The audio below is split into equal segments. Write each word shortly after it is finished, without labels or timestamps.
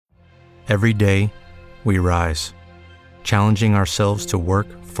Every day, we rise, challenging ourselves to work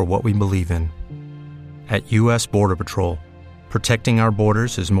for what we believe in. At U.S. Border Patrol, protecting our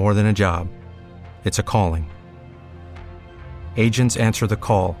borders is more than a job. It's a calling. Agents answer the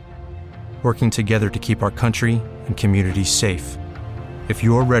call, working together to keep our country and communities safe. If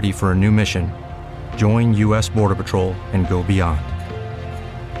you're ready for a new mission, join U.S. Border Patrol and go beyond.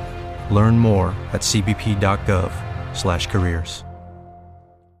 Learn more at cbp.gov/careers.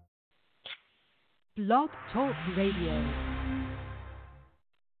 Blog Talk Radio.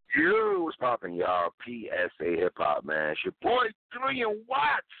 Yo, what's poppin', y'all? PSA Hip Hop, man. It's your boy 3 and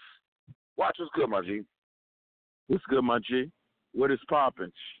Watts. Watts, what's good, my G? What's good, my G? What is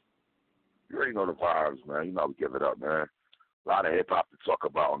poppin'? You already know the vibes, man. You know we give it up, man. A lot of hip hop to talk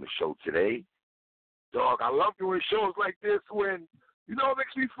about on the show today. Dog, I love doing shows like this when, you know what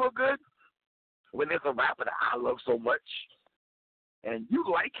makes me feel good? When there's a rapper that I love so much, and you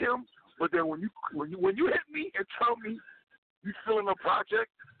like him, but then when you hit me and tell me you feeling the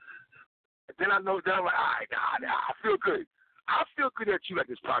project, then I know that I'm like, all right, I feel good. I feel good that you like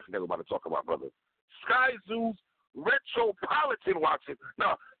this project that we're about to talk about, brother. skyzoo's Retropolitan, Watson.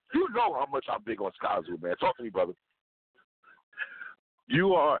 Now, you know how much I'm big on skyzoo, man. Talk to me, brother.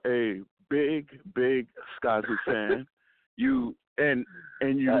 You are a big skyzoo fan. You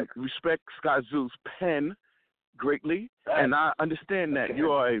respect skyzoo's pen greatly, and I understand that.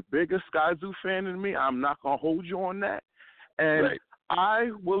 You are a bigger skyzoo fan than me. I'm not gonna hold you on that, and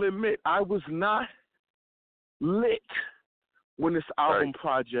I will admit I was not lit when this album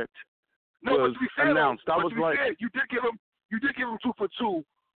project was announced. I was like, you did give him 2 for 2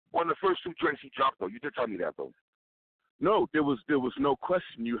 on the first 2 joints he dropped, though. You did tell me that, though. No, there was no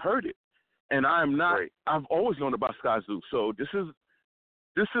question. You heard it, and I'm not. Right. I've always known about skyzoo, so this is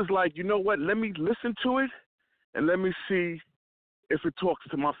like, you know what? Let me listen to it, and let me see if it talks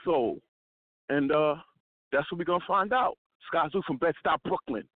to my soul, and that's what we're gonna find out. skyzoo from Bed-Stuy,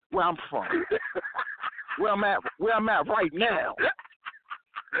 Brooklyn, where I'm from, where I'm at right now.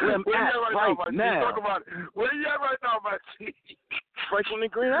 Where I'm at right now. Talk about it. Where you at right now, my G? Franklin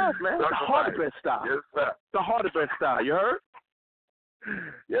and Green House, man. The heart of Bed-Stuy. Yes, sir. The heart of Bed-Stuy. You heard?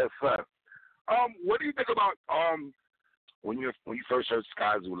 Yes, sir. What do you think about when you first heard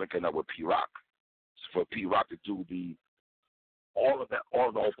skyzoo linking up with P-Rock, for P-Rock to do the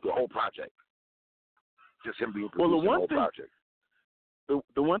whole project? Just him being producing the whole project.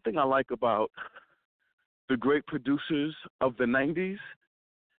 The one thing I like about the great producers of the 90s,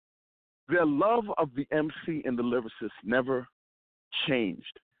 their love of the MC and the lyricist never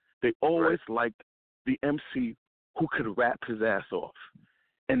changed. They always liked the MC who could rap his ass off.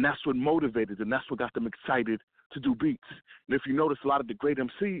 And that's what motivated them. That's what got them excited to do beats. And if you notice, a lot of the great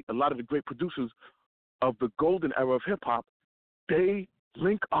producers of the golden era of hip-hop, they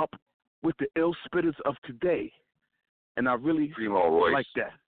link up with the ill spitters of today. And I really like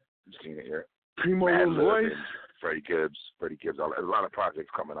that. You've seen it here. Primo Royce. Freddie Gibbs. There's a lot of projects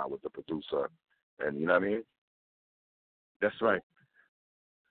coming out with the producer. And you know what I mean? That's right.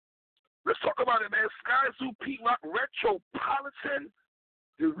 Let's talk about it, man. skyzoo, P-Rock, Retropolitan,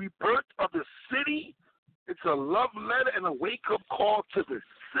 the rebirth of the city. It's a love letter and a wake-up call to the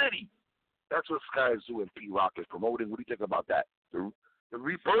city. That's what skyzoo and P-Rock is promoting. What do you think about that? The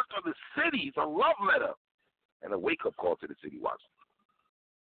rebirth of the city is a love letter and a wake-up call to the city, Watson.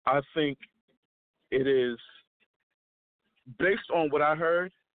 I think it is, based on what I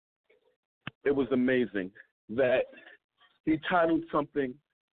heard, it was amazing that he titled something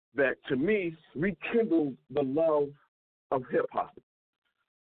that, to me, rekindled the love of hip-hop.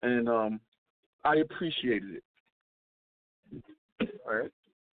 And I appreciated it. All right.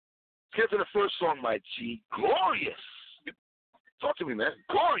 Get to the first song, my G. Glorious. Talk to me, man.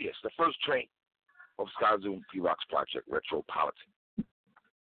 Glorious. The first train of skyzoo and P-Rock's project, Retropolitan.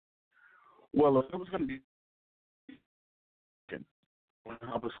 Well, if it was going to be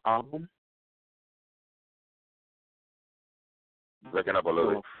on this album, breaking up a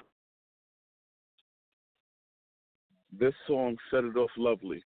little. This song set it off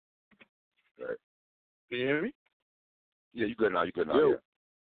lovely. Right. Can you hear me? Yeah, you good now. Yeah,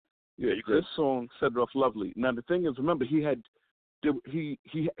 you good. This song set it off lovely. Now the thing is, remember, he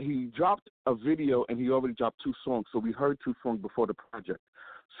dropped a video and he already dropped 2 songs, so we heard 2 songs before the project.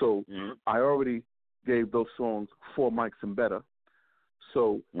 So I already gave those songs 4 mics and better.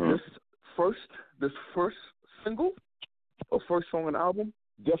 So this first single or first song on the album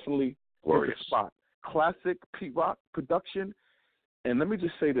definitely hit the spot. Classic P-Rock production. And let me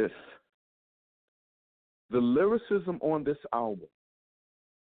just say this. The lyricism on this album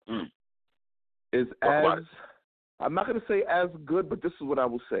is I'm not going to say as good, but this is what I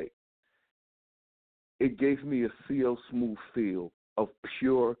will say. it gave me a CL Smooth feel of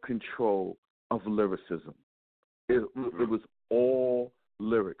pure control of lyricism. It was all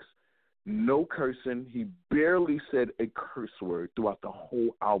lyrics. No cursing. He barely said a curse word throughout the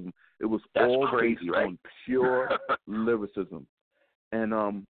whole album. It was all crazy, based right? on pure lyricism. And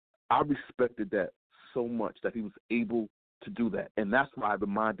I respected that so much that he was able to do that. And that's why it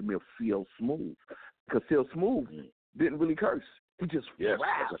reminded me of CL Smooth. Because CL Smooth didn't really curse. He just rapped.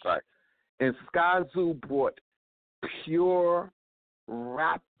 That's a fact. And skyzoo brought pure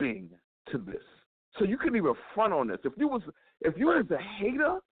rapping to this. So you couldn't even front on this. If you was a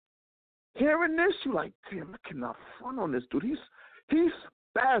hater hearing this, you like, damn, I cannot front on this dude. He's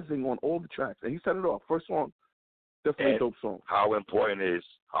spazzing on all the tracks, and he set it off. First song, definitely a dope song. How important it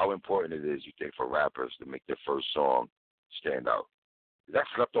is, you think, for rappers to make their first song stand out? Is that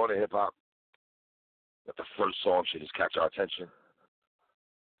slept on in hip hop? That the first song should just catch our attention?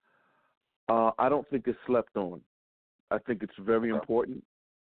 I don't think it's slept on. I think it's very important,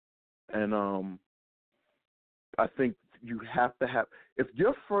 and I think you have to have. If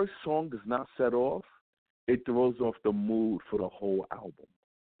your first song does not set off, it throws off the mood for the whole album.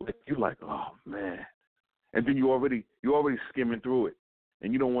 Like you're like, oh man, and then you already skimming through it,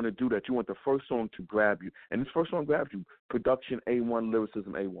 and you don't want to do that. You want the first song to grab you, and this first song grabs you. Production A1,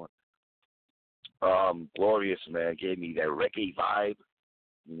 lyricism A1. Glorious, man, gave me that reggae vibe.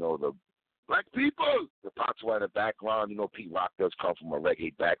 You know, the black people, the patois in the background. You know, Pete Rock does come from a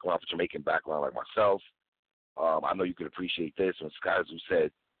reggae background, Jamaican background like myself. I know you can appreciate this when skyzoo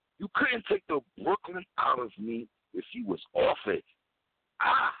said, "You couldn't take the Brooklyn out of me if you was off it."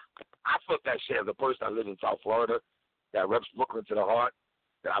 I felt that shit as a person that lives in South Florida, that reps Brooklyn to the heart,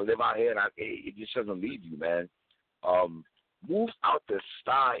 that I live out here, and it just doesn't leave you, man. Moved out the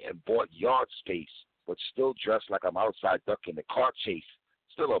sty and bought yard space, but still dressed like I'm outside ducking the car chase.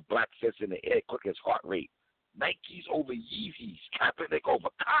 Still a black fist in the air, quick as heart rate. Nikes over Yeezys, Kaepernick over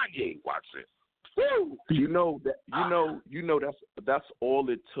Kanye. Watch it. Woo! You know that's all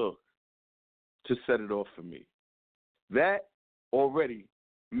it took to set it off for me. That already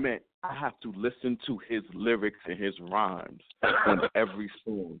meant I have to listen to his lyrics and his rhymes on every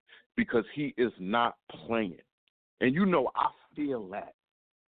song because he is not playing. And you know I feel that.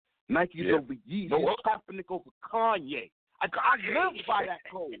 Nikes over Yeezys, Kaepernick over Kanye. I live by that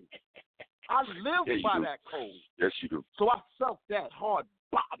code. I live by that code. Yes, you do. So I felt that hard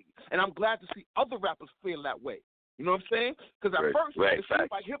body, and I'm glad to see other rappers feel that way. You know what I'm saying? Because at first, it seemed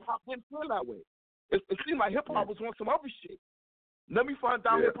like hip-hop didn't feel that way. It seemed like hip-hop was on some other shit. Let me find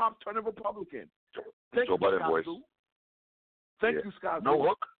out hip-hop's turning Republican. Thank you, skyzoo. Thank you, skyzoo.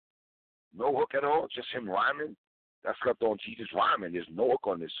 No hook at all, just him rhyming. That slept on Jesus rhyming. There's no hook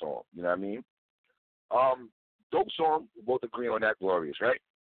on this song. You know what I mean? Dope song. We both agree on that. Glorious, right?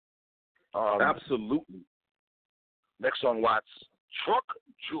 Absolutely. Next song, Watts. Truck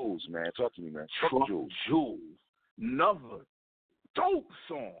Jewels, man. Talk to me, man. Truck Jewels. Another dope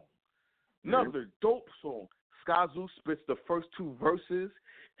song. Another dope song. skyzoo spits the first two verses.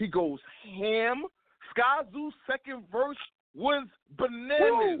 He goes ham. skyzoo's second verse was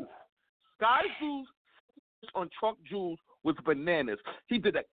bananas. skyzoo's on Truck Jewels was bananas. He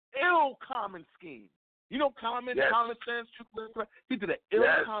did an ill common scheme. You know common sense? He did an ill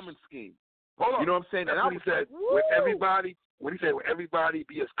common scheme. Hold on. You know what I'm saying? That's and what he said. With everybody, when he said, "With everybody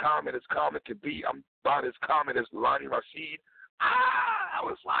be as common can be," I'm about as common as Lonnie Rashid. I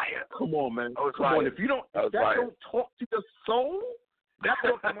was lying. Come on, man. Come lying. on. If that don't talk to your soul, that's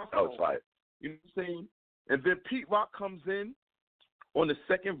talking to my soul. I was lying. You know what I'm saying? And then Pete Rock comes in on the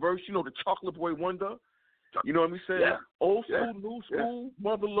second verse. You know, the Chocolate Boy Wonder. You know what I'm saying? Yeah. Old school, new school,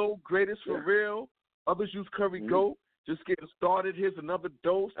 Mother Low, greatest for real. Others use Curry Goat. Just getting started. Here's another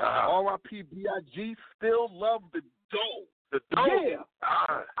dose. R.I.P. B.I.G. Still love the dope. The dope. Yeah.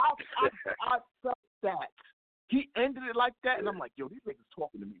 I felt that. He ended it like that, and I'm like, yo, these niggas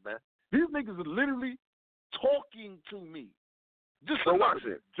talking to me, man. These niggas are literally talking to me. Just so watch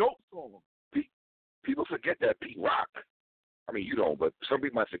it. Dope song. People forget that Pete Rock. I mean, you don't, but some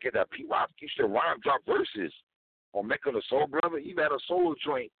people might forget that Pete Rock used to drop verses on Mecca the Soul Brother. He had a solo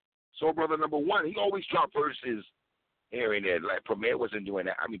joint, Soul Brother #1. He always dropped verses here and there. Like Premier wasn't doing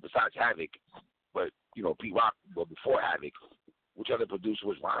that. I mean, besides Havoc, but you know, Pete Rock, well, before Havoc, which other producer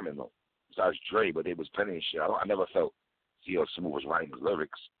was rhyming though? Besides Dre, but they was plenty of shit. I never felt CL Smooth was writing his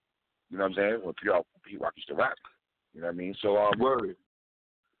lyrics. You know what I'm saying? When Pete Rock used to rap. You know what I mean? So word.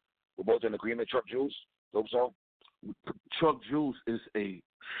 We're both in agreement. Truck Jewels, dope song. Truck Jewels is a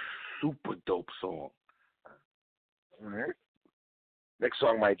super dope song. All right. Next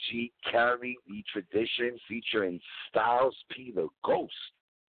song, my G, Carry the Tradition, featuring Styles P, the Ghost.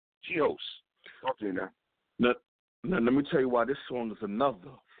 G-Host. Talk to me now. Now, let me tell you why this song is another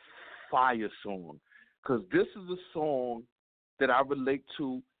fire song. Because this is a song that I relate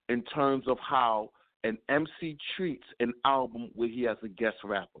to in terms of how an MC treats an album where he has a guest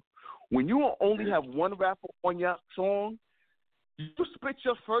rapper. When you only have one rapper on your song, you spit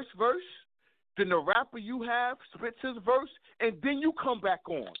your first verse, then the rapper you have spits his verse, and then you come back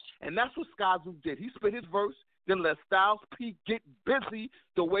on. And that's what skyzoo did. He spit his verse, then let Styles P get busy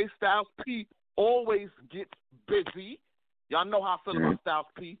the way Styles P always gets busy. Y'all know how I feel about Styles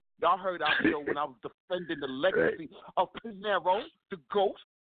P. Y'all heard our show when I was defending the legacy of Pinero, the GOAT.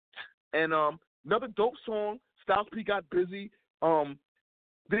 And another dope song, Styles P got busy.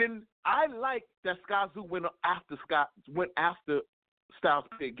 Then I like that skyzoo went after Styles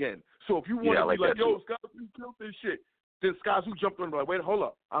P again. So if you want to be like, yo, skyzoo killed this shit, then skyzoo jumped on and like, wait, hold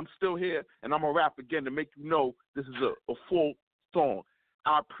up, I'm still here and I'm gonna rap again to make you know this is a full song.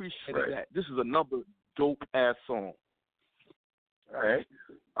 I appreciated that. This is another dope ass song. All right.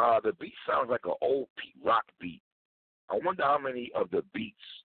 The beat sounds like an old Pete Rock beat. I wonder how many of the beats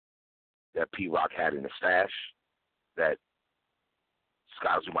that Pete Rock had in the stash that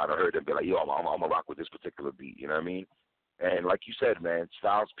skyzoo might have heard and be like, yo, I'm going to rock with this particular beat. You know what I mean? And like you said, man,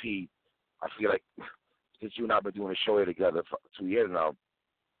 Styles P, I feel like since you and I have been doing a show here together for 2 years now,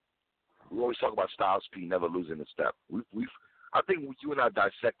 we always talk about Styles P never losing a step. I think you and I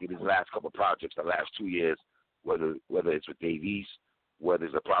dissected his last couple of projects the last 2 years, whether it's with Dave East, whether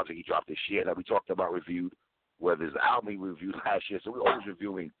it's a project he dropped this year that we talked about, reviewed, whether it's an album he reviewed last year. So we're always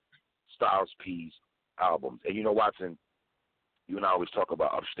reviewing Styles P's albums. And you know, Watson, you and I always talk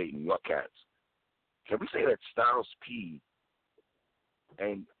about upstate New York cats. Can we say that Styles P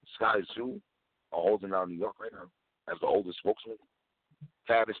and skyzoo are holding down New York right now as the oldest spokesman?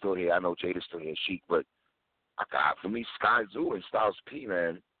 Tab is still here. I know Jade is still here, Sheik, but for me, skyzoo and Styles P,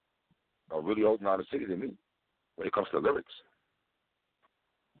 man, are really holding down the city to me when it comes to lyrics.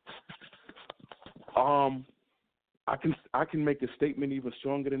 I can make a statement even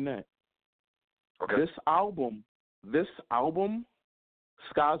stronger than that. Okay. This album,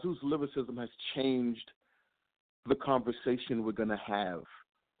 skyzoo's lyricism has changed the conversation we're gonna have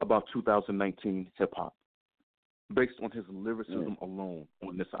about 2019 hip hop, based on his lyricism alone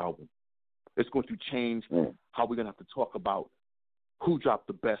on this album. It's going to change how we're gonna have to talk about who dropped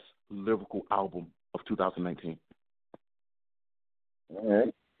the best lyrical album of 2019. All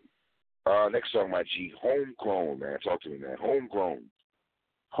right. Next song, my G, Homegrown, man. Talk to me, man. Homegrown.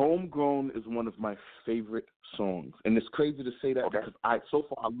 Homegrown is one of my favorite songs. And it's crazy to say that because I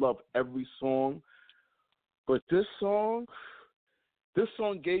love every song. But this song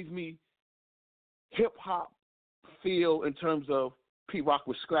gave me hip-hop feel in terms of Pete Rock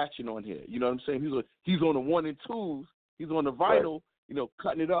was scratching on here. You know what I'm saying? He's on the 1 and 2s. He's on the vinyl,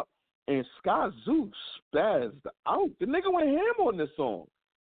 cutting it up. And skyzoo spazzed out. The nigga went ham on this song.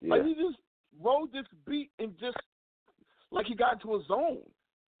 Yeah. Like, he just rolled this beat and just, like, he got into a zone.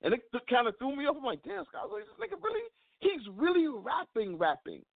 And it kind of threw me off. I'm like, damn, skyzoo, this nigga he's really rapping.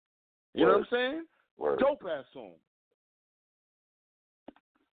 You know what I'm saying? Dope-ass song.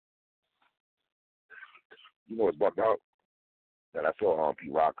 You know what's bugged out? That I saw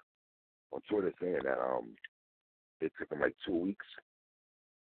Pete Rock on Twitter saying that it took him like 2 weeks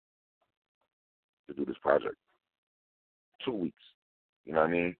to do this project. 2 weeks. You know what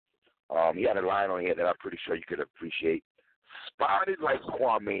I mean? He had a line on here that I'm pretty sure you could appreciate. Spotted like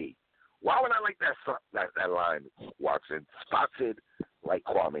Kwame. Why would I like that line, Watson? Spotted like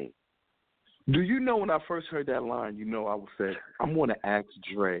Kwame. Do you know when I first heard that line, I would say, I'm going to ask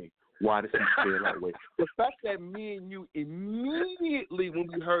Dre why does he feel that way? The fact that me and you immediately when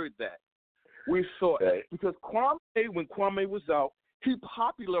we heard that, we saw it. Because when Kwame was out, he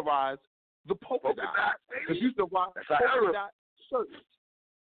popularized the polka dot. Because he used to rock polka dot shirts.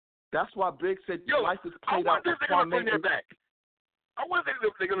 That's why Big said life is played out with Kwame. I wonder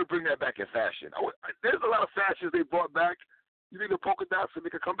if they're going to bring that back in fashion. There's a lot of fashions they brought back. You think the polka dots will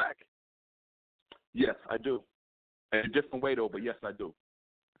make it come back? Yes, I do. In a different way, though, but yes, I do.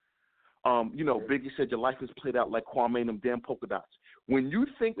 Biggie said your life is played out like Kwame and them damn polka dots. When you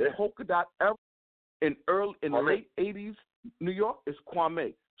think polka dot era in late 80s New York, it's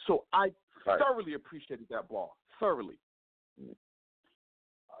Kwame. So I thoroughly appreciated that bar. Thoroughly.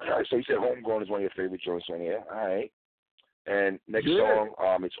 All right, so you said Homegrown is one of your favorite joints on here. All right. And next song,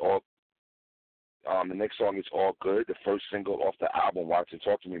 the next song is All Good, the first single off the album. Watson,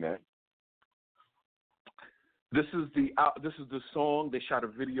 talk to me, man. This is the song they shot a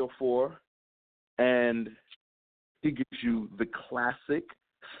video for, and he gives you the classic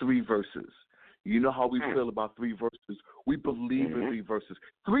 3 verses. You know how we feel about 3 verses. We believe in 3 verses.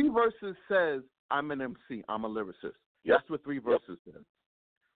 3 verses says, I'm an MC. I'm a lyricist. Yep. That's what 3 verses is.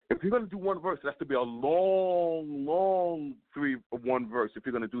 If you're going to do 1 verse, it has to be a long, long 1 verse if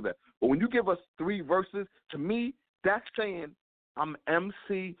you're going to do that. But when you give us 3 verses, to me, that's saying I'm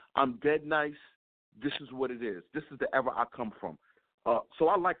MC, I'm dead nice, this is what it is. This is the era I come from. So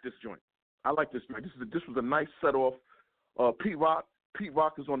I like this joint. This was a nice set off. Pete Rock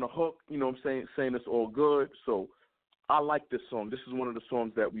is on the hook, you know what I'm saying it's all good. So I like this song. This is one of the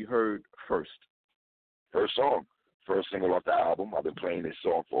songs that we heard first. First song. First single off the album. I've been playing this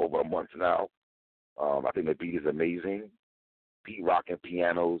song for over a month now. I think the beat is amazing. Pete Rock and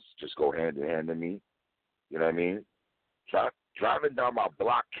pianos just go hand in hand to me. You know what I mean? Driving down my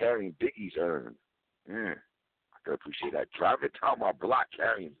block carrying Biggie's urn. I can appreciate that. Driving down my block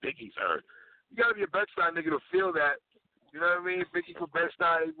carrying Biggie's urn. You got to be a Bed-Stuy nigga to feel that. You know what I mean? Biggie from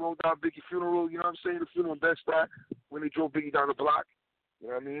Bed-Stuy, they rolled down Biggie's funeral. You know what I'm saying? The funeral in Bed-Stuy when they drove Biggie down the block. You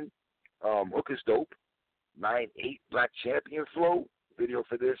know what I mean? Hook is dope. 9-8 Black Champion flow. Video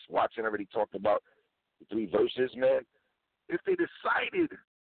for this. Watson already talked about the 3 verses, man. If they decided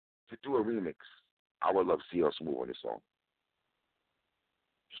to do a remix, I would love to see us move on this song.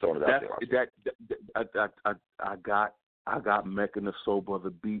 Just throwing it out there. I got Mecca and the Soul Brother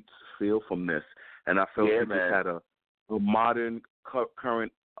beats feel from this, and I felt he just had a modern,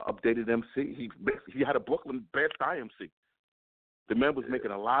 current, updated MC. He had a Brooklyn Bed-Stuy MC. The man was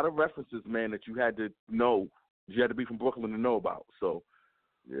making a lot of references, man, that you had to know. You had to be from Brooklyn to know about. So,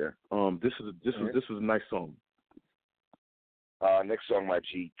 this was a nice song. Next song, my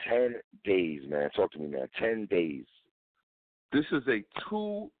G, 10 Days, man. Talk to me, man. 10 Days. This is a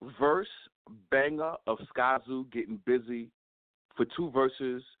 2-verse banger of skyzoo getting busy for 2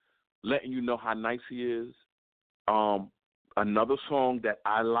 verses, letting you know how nice he is. Another song that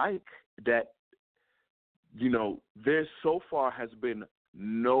I like that, you know, there so far has been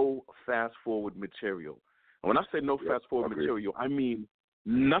no fast-forward material. And when I say no fast-forward material, I mean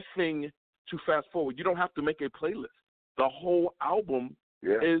nothing to fast-forward. You don't have to make a playlist. The whole album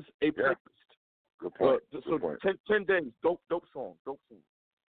is a playlist. Good point. So 10 Days, dope song.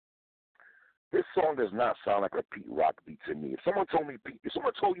 This song does not sound like a Pete Rock beat to me. If someone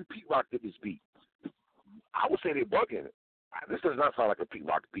told you Pete Rock did this beat, I would say they're bugging. This does not sound like a Pete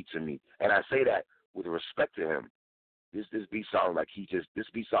Rock beat to me. And I say that with respect to him. This beat sounded like this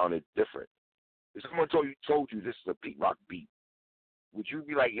beat sounded different. If someone told you this is a Pete Rock beat, would you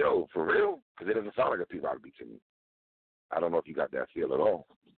be like, yo, for real? Because it doesn't sound like a Pete Rock beat to me. I don't know if you got that feel at all.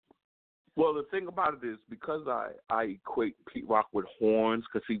 Well, the thing about it is because I equate Pete Rock with horns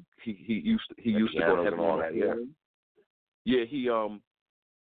because he used to go heavy on that. Yeah.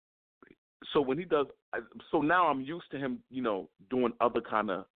 So when he does, so now I'm used to him, you know, doing other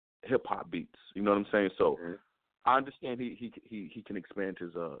kind of hip hop beats. You know what I'm saying? So I understand he can expand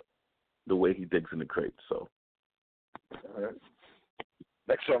his the way he digs in the crate. So. All right.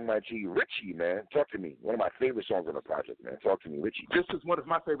 Next song, my G, Richie, man. Talk to me. One of my favorite songs on the project, man. Talk to me, Richie. This is one of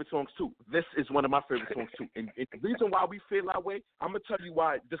my favorite songs, too. And the reason why we feel that way, I'm going to tell you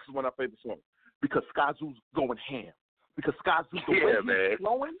why this is one of our favorite songs. Because skyzoo's going ham. Because skyzoo's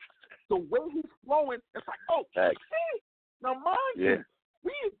the way he's flowing, it's like, oh, shit. Now, mind you,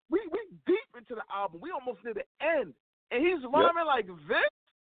 we deep into the album. We almost near the end. And he's rhyming like this.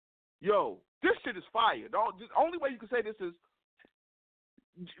 Yo, this shit is fire. The only way you can say this is,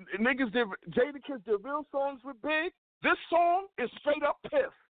 niggas did Jadakiss did real songs with Big. This song is straight up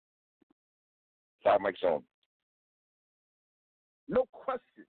piff. Five mic song. No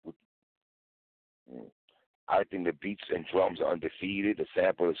question. I think the beats and drums are undefeated. The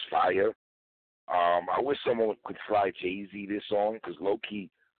sample is fire. I wish someone could fly Jay-Z this song because low key,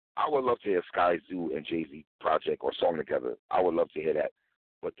 I would love to hear skyzoo and Jay-Z project or song together. I would love to hear that.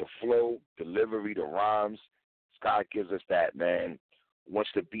 But the flow, delivery, the rhymes, Sky gives us that, man. Once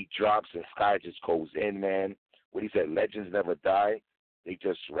the beat drops and Sky just goes in, man. What he said, legends never die. They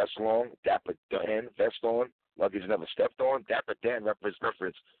just rest long. Dapper Dan, vest on. Luggage never stepped on. Dapper Dan reference.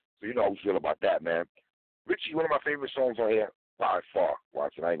 So you know how we feel about that, man. Richie, one of my favorite songs on here by far.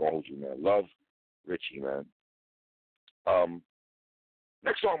 Watson, I ain't gonna hold you, man. Love Richie, man.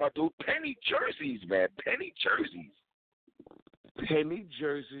 Next song, my dude, Penny Jerseys, man. Penny Jerseys. Penny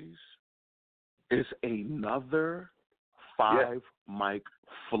Jerseys is another 5-mic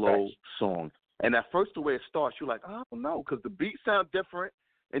flow song. And at first, the way it starts, you're like, I don't know, because the beat sounds different,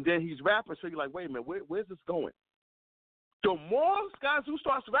 and then he's rapping, so you're like, wait a minute, where's this going? The more skyzoo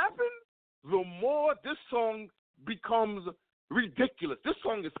starts rapping, the more this song becomes ridiculous. This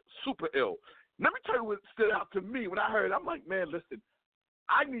song is super ill. Let me tell you what stood out to me when I heard it. I'm like, man, listen,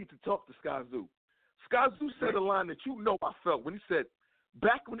 I need to talk to skyzoo. Skyzoo said a line that you know I felt when he said,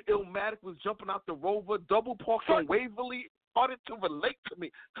 Back when Illmatic was jumping out the Rover, double parked on Waverly, started to relate to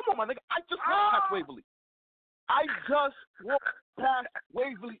me. Come on, my nigga. I just walked past Waverly. I just walked past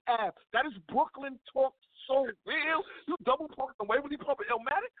Waverly Ave. That is Brooklyn talk so real. You double parked on Waverly pumping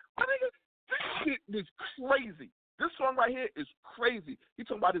Illmatic? My nigga, this shit is crazy. This song right here is crazy. He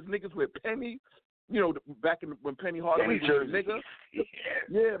talking about his niggas with Penny, you know, back in when Penny Hardaway was a nigga.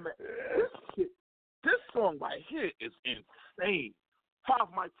 Yeah, man. This song right here is insane. 5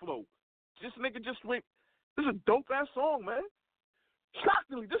 mic flow. This nigga just went. This is a dope ass song, man.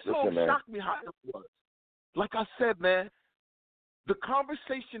 Shockingly, this song shocked me how it was. Like I said, man, the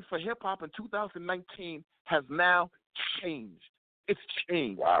conversation for hip hop in 2019 has now changed. It's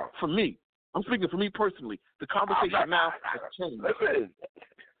changed. Wow. For me. I'm speaking for me personally. The conversation now has changed. Listen,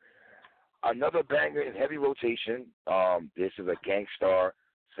 another banger in heavy rotation. This is a Gangstar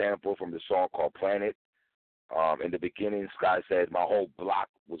sample from the song called Planet. In the beginning, Sky said, my whole block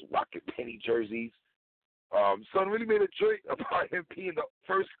was rocking Penny jerseys. Son really made a joke about him being the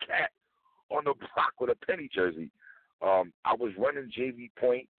first cat on the block with a Penny jersey. I was running JV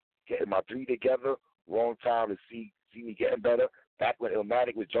point, getting my 3 together. Wrong time to see me getting better. Back when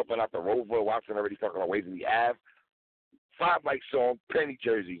Illmatic was jumping out the Rover, Watson already talking on Waverly Ave. 5 mic song, Penny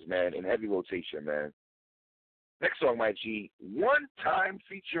jerseys, man, in heavy rotation, man. Next song, my G, One Time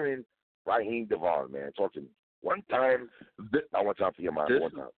featuring Raheem Devon, man. Talk to me. One time, not one time for your mind,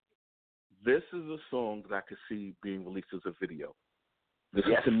 one time. This is a song that I could see being released as a video. This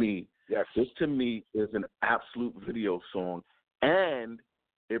yes. to me, yes. This to me is an absolute video song, and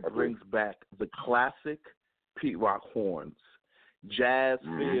it brings back the classic Pete Rock horns, jazz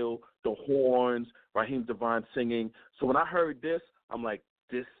feel, the horns, Raheem Devon singing. So when I heard this, I'm like,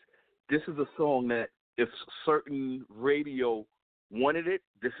 this is a song that if certain radio wanted it,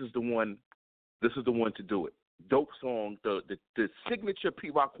 this is the one to do it. Dope song. The signature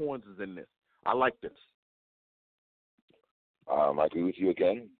Pete Rock horns is in this. I like this. I agree with you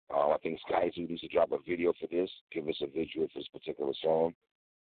again. I think skyzoo needs to drop a video for this. Give us a visual for this particular song.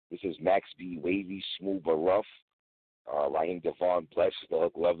 This is Max B, wavy, smooth but rough. Raheem Devon, bless the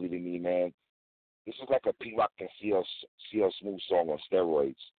hook, lovely to me, man. This is like a Pete Rock and CL Smooth song on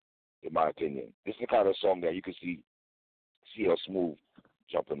steroids, in my opinion. This is the kind of song that you can see CL Smooth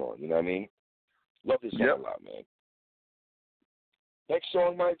jumping on. You know what I mean? Love this song a lot, man. Next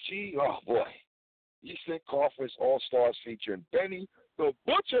song, my G. Oh, boy. Eastern Conference All-Stars featuring Benny the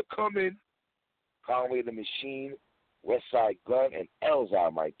Butcher coming, Conway the Machine, Westside Gun, and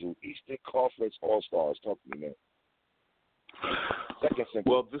Elzai might do. Eastern Conference All-Stars. Talk to me, man. Second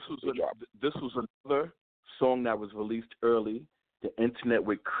single. Well, this was another song that was released early. The internet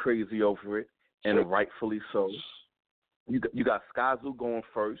went crazy over it, and rightfully so. You got skyzoo going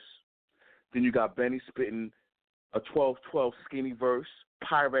first. Then you got Benny spitting a 12-12 skinny verse,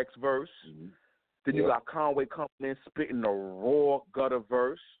 Pyrex verse. Mm-hmm. Then you got Conway coming in spitting a raw gutter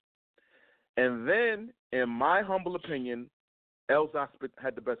verse. And then, in my humble opinion, Elzai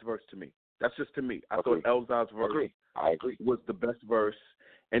had the best verse to me. That's just to me. I thought Elzai's verse was the best verse.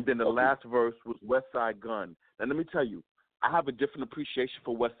 And then the last verse was Westside Gun. Now, let me tell you, I have a different appreciation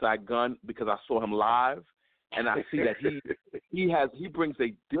for Westside Gun because I saw him live, and I see that he brings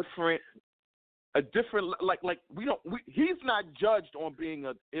a different he's not judged on being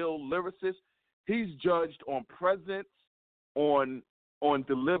an ill lyricist. He's judged on presence, on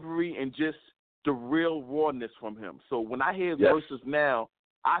delivery, and just the real rawness from him. So when I hear his verses now,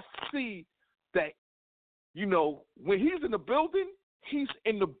 I see that, you know, when he's in the building, he's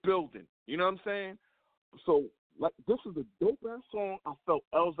in the building. You know what I'm saying? So, like, this is a dope-ass song. I felt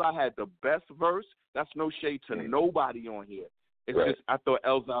Elzai had the best verse. That's no shade to nobody on here. It's just, I thought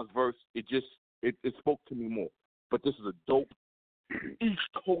Elzai's verse, it spoke to me more. But this is a dope East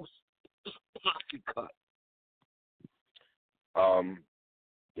Coast posse cut.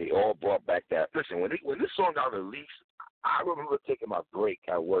 They all brought back that. Listen, when this song got released, I remember taking my break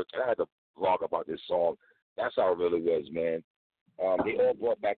at work, and I had to vlog about this song. That's how it really was, man. They all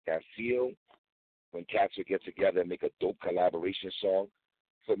brought back that feel when cats would get together and make a dope collaboration song.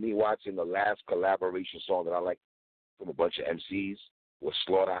 For me, watching the last collaboration song that I liked from a bunch of MCs was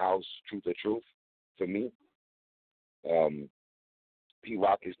Slaughterhouse, Truth or Truth, for me.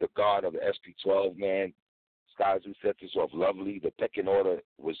 P-Rock is the god of the SP12, man. skyzoo set this off lovely. The pecking order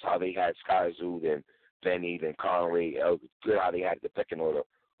was how they had skyzoo, then Benny, then Conway. Good how they had the pecking order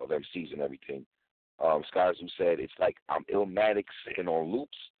of MCs and everything. skyzoo said, it's like I'm Illmatic sitting on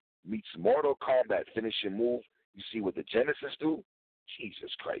loops, meets Mortal Kombat finishing move. You see what the Genesis do?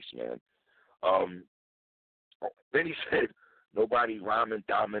 Jesus Christ, man. Then he said, nobody rhyming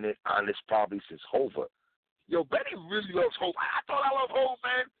dominant, honest, probably since Hova. Yo, Benny really loves Hov. I thought I love Hov,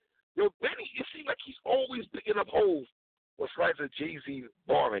 man. Yo, Benny, it seems like he's always picking up Hov. What's like a Jay-Z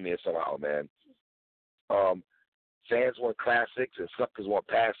bar in there somehow, man. Fans want classics and suckers want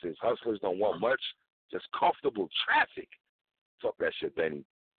passes. Hustlers don't want much, just comfortable traffic. Talk that shit, Benny.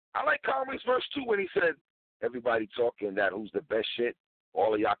 I like Conway's verse, too, when he said, everybody talking that who's the best shit.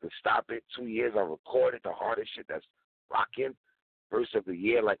 All of y'all can stop it. 2 years I recorded the hardest shit that's rocking. Verse of the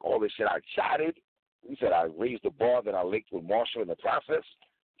year, like all the shit I chatted. He said I raised the bar that I linked with Marshall in the process.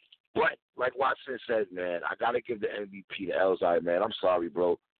 But, like Watson said, man, I got to give the MVP to Elzhi, man. I'm sorry,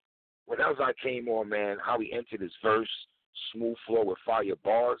 bro. When Elzhi came on, man, how he entered his verse, smooth flow with fire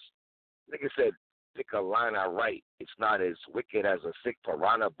bars. Nigga said, pick a line I write. It's not as wicked as a sick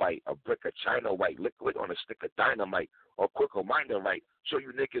piranha bite, a brick of China white liquid on a stick of dynamite, or quick reminder right. Show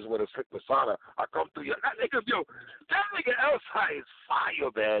you niggas with a slick persona. I come through you. That nigga, yo, that nigga Elzhi is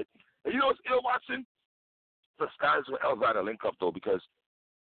fire, man. And you know what's ill, Watson? The skies with Elzhi to link up, though, because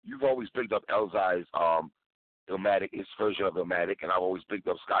you've always picked up Elzhi's Illmatic, his version of Illmatic, and I've always picked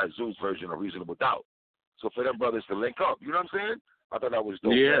up skyzoo's version of Reasonable Doubt. So for them brothers to link up, you know what I'm saying? I thought that was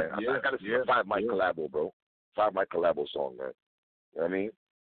dope, man. I got to see a 5 mic collabo, bro. 5 mic collabo song, man. You know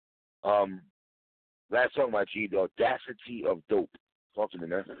what I mean? Last song, my G, The Audacity of Dope. Talk to me,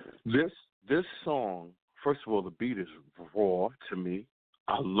 man. This song, first of all, the beat is raw to me.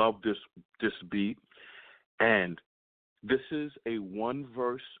 I love this beat. And this is a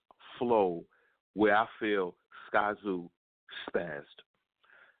one-verse flow where I feel skyzoo spazzed.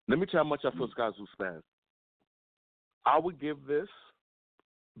 Let me tell you how much I feel skyzoo spazzed. I would give this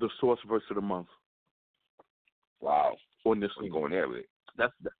the source verse of the month. Wow. On this one. Going there with it.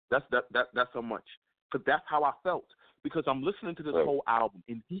 That's how much. Because that's how I felt. Because I'm listening to this whole album,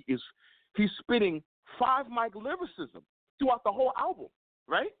 and he's spitting 5 mic lyricism throughout the whole album,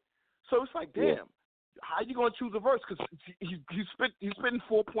 right? So it's like, damn, how you gonna choose a verse? Because he's spitting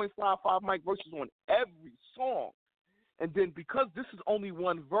 4.55 mic verses on every song, and then because this is only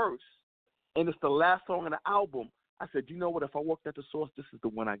one verse, and it's the last song on the album, I said, you know what? If I worked at the source, this is the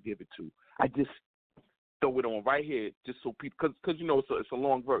one I give it to. I just throw it on right here, just so people, because you know it's a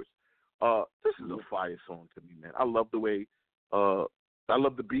long verse. This is a fire song to me, man. I love the way, I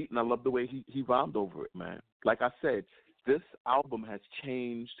love the beat, and I love the way he rhymed over it, man. Like I said, this album has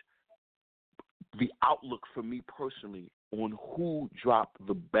changed the outlook for me personally on who dropped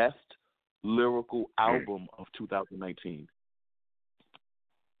the best lyrical album of 2019.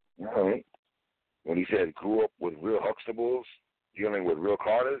 All right. When he said grew up with real Huxtables, dealing with real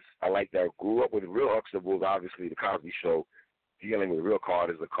Carters, I like that. Grew up with real Huxtables, obviously the Cosby Show, dealing with real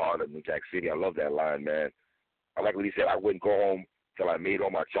Carters, the Carter, New Jack City. I love that line, man. I like what he said, I wouldn't go home till I made all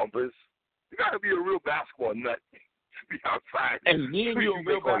my jumpers. You got to be a real basketball nut to be outside. And me and you a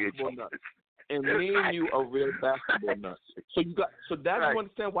real basketball nut. And me and you a real basketball nut. So that's right. You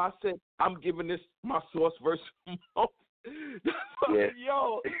understand why I said I'm giving this my source verse. Yeah.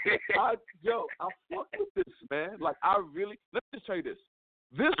 I fuck with this, man. Like let me just tell you this.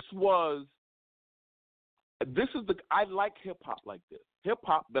 I like hip hop like this. Hip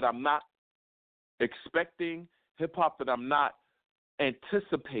hop that I'm not expecting, hip hop that I'm not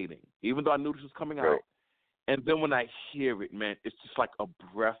anticipating, even though I knew this was coming out. And then when I hear it, man, it's just like a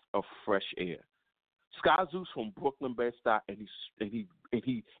breath of fresh air. skyzoo's from Brooklyn based out, and he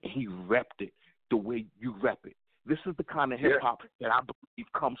repped it the way you rep it. This is the kind of hip hop that I believe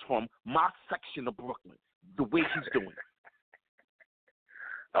comes from my section of Brooklyn. The way he's doing it.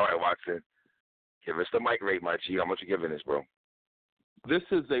 All right, Watson. Give us the mic rate, my G. How much you giving this, bro? This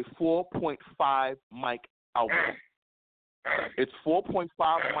is a 4.5 mic album. It's 4.5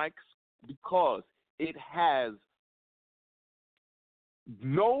 mics because it has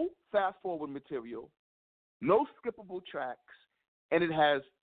no fast-forward material, no skippable tracks, and it has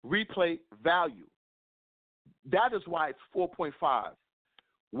replay value. That is why it's 4.5.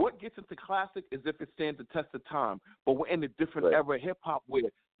 What gets into classic is if it stands the test of time. But we're in a different era of hip-hop where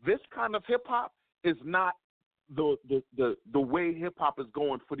this kind of hip-hop is not the way hip-hop is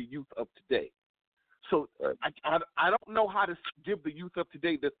going for the youth of today. So I don't know how to give the youth of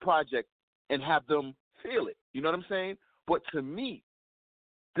today this project and have them feel it. You know what I'm saying? But to me,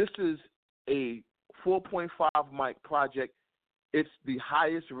 this is a 4.5 mic project. It's the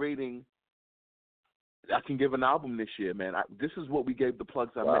highest rating I can give an album this year, man. This is what we gave the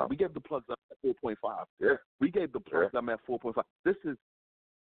plugs I'm at. We gave the plugs up at 4.5. Yeah. We gave the plugs I'm at 4.5. This is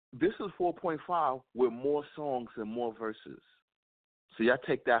 4.5 with more songs and more verses. So y'all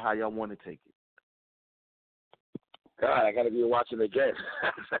take that how y'all want to take it. God, I got to be watching again.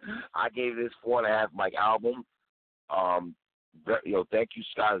 I gave this 4.5 mic album. Thank you,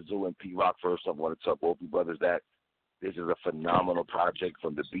 skyzoo and P Rock. First, I want to tell both you brothers that this is a phenomenal project,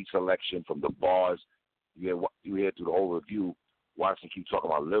 from the beat selection, from the bars. You hear through the whole review. Watson keep talking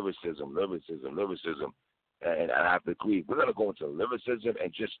about lyricism. And I have to agree. We're going to go into lyricism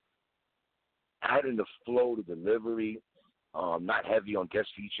and just adding the flow, the delivery, not heavy on guest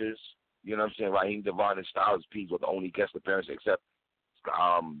features. You know what I'm saying? Raheem Devon and Styles P was the only guest appearance except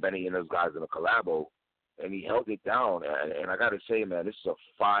Benny and those guys in a collabo. And he held it down. And I got to say, man, this is a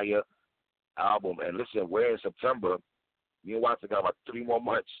fire album. And listen, we're in September. Me and Watson got about 3 more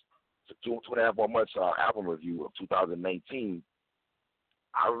months, 2.5 more months album review of 2019.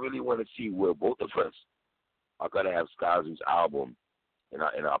 I really want to see where both of us are going to have skyzoo's album in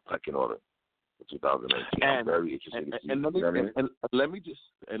our pecking order for 2019. I'm very interested to see. And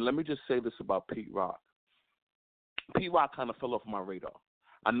let me just say this about Pete Rock. Pete Rock kind of fell off my radar.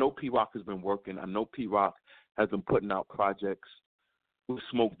 I know Pete Rock has been working. I know Pete Rock has been putting out projects with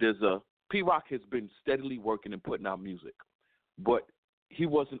Smoke DZA. Pete Rock has been steadily working and putting out music, but he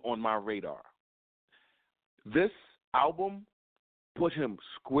wasn't on my radar. This album put him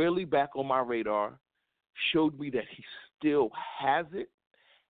squarely back on my radar, showed me that he still has it.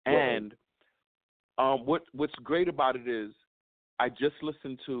 And what's great about it is I just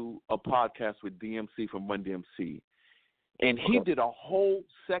listened to a podcast with DMC from Run DMC, and he did a whole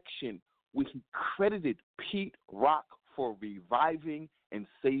section where he credited Pete Rock for reviving and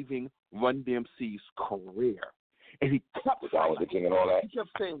saving Run DMC's career. And he kept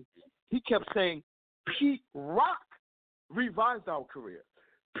saying, Pete Rock revived our career.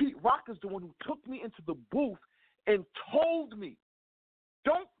 Pete Rock is the one who took me into the booth and told me,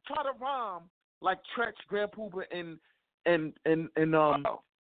 don't try to rhyme like Tretch, Grand Pooba, and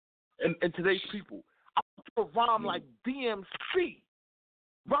today's people. I want to rhyme like DMC.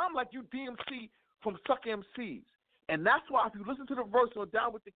 Rhyme like you DMC from Suck MCs. And that's why if you listen to the verse on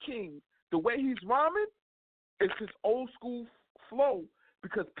Down with the King, the way he's rhyming, it's his old school flow,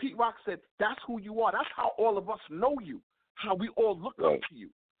 because Pete Rock said, that's who you are. That's how all of us know you, how we all look up to you.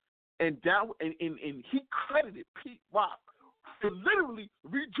 And he credited Pete Rock for literally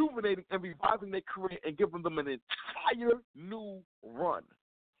rejuvenating and reviving their career and giving them an entire new run.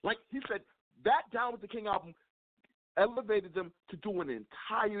 Like he said, that Down with the King album elevated them to do an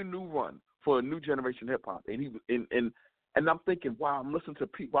entire new run for a new generation hip hop. And I'm thinking, wow, I'm listening to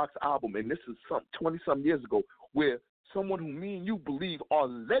Pete Rock's album, and this is 20-some years ago, where someone who me and you believe are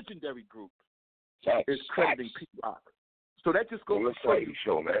legendary group is crediting Pete Rock. So that just goes to show you.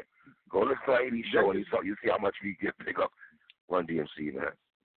 Show, man. Go to Skyzoo show, and you see how much we get pick up Run DMC, man.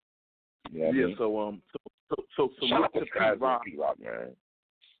 You know what I mean? So shout out to Pete Rock, man.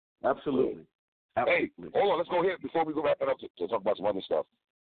 Absolutely. Hey, hold on, let's go here before we go wrap it up to talk about some other stuff.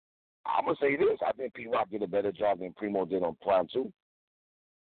 I'm gonna say this: I think Pete Rock did a better job than Primo did on Prime 2.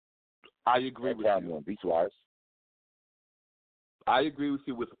 I agree with you. On Beats-wise. I agree with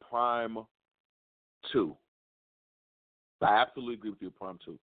you with Prime 2. I absolutely agree with you with Prime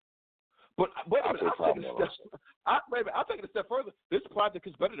 2. But wait a minute, I'll take it a step further. This project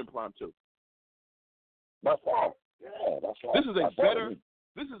is better than Prime 2. That's far. Yeah, that's far. This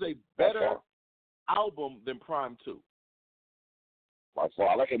is a better album than Prime 2. That's far.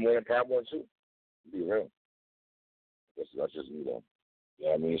 I like it more than Prime 1 too. To be real. That's just me though. You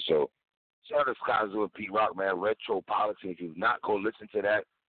know what I mean? So shout out to skyzoo and Pete Rock, man. Retro Politics. If you've not go listen to that,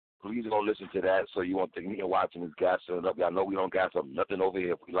 please go listen to that, so you won't think me and Watson is gassing it up. Y'all know we don't gas up nothing over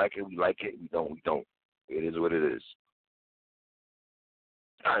here. If we like it, we like it. We don't. It is what it is.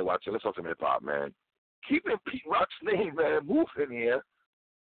 All right, Watson, let's talk some hip-hop, man. Keeping Pete Rock's name, man, moving here.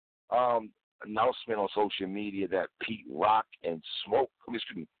 Announcement on social media that Pete Rock and Smoke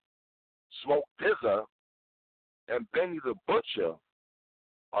DZA and Benny the Butcher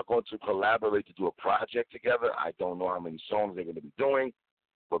are going to collaborate to do a project together. I don't know how many songs they're going to be doing,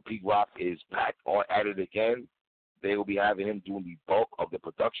 but Pete Rock is back at it again. They will be having him doing the bulk of the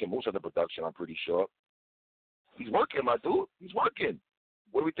production, most of the production, I'm pretty sure. He's working, my dude. He's working.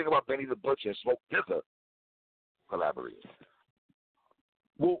 What do we think about Benny the Butcher and Smoke DZA collaborating?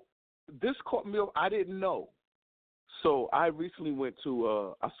 Well, this caught me off. I didn't know. So I recently went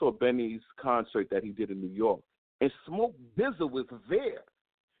to, I saw Benny's concert that he did in New York, and Smoke DZA was there.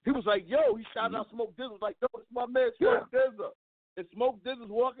 He was like, yo, he shouted out Smoke DZA. Was like, yo, it's my man Smoke DZA. And Smoke DZA's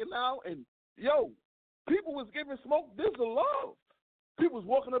walking out, and, yo, people was giving Smoke DZA love. People was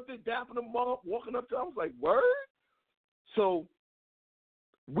walking up there, dapping him up, walking up to him. I was like, word? So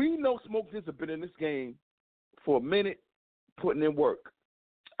we know Smoke DZA been in this game for a minute, putting in work.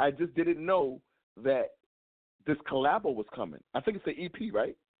 I just didn't know that this collabo was coming. I think it's an EP,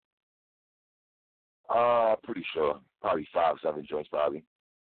 right? Pretty sure. Probably 5, 7 joints, probably.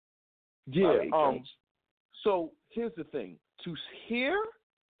 Yeah. 8 joints. So here's the thing. To hear,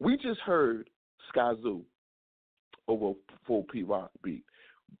 we just heard skyzoo over a full Pete Rock beat.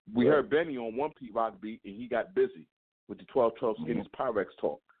 We heard Benny on one Pete Rock beat, and he got busy with the 12-12 Skinny's Pyrex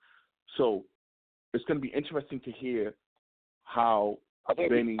talk. So it's going to be interesting to hear how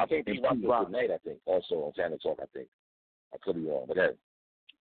Benny I think and Pete Rock Pete was Rock. good night, I think, also on Tanner Talk, I think. I could be wrong, but hey.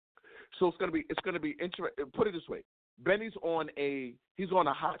 So it's going to be interesting. Put it this way. Benny's on a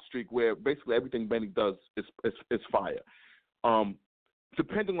hot streak where basically everything Benny does is fire.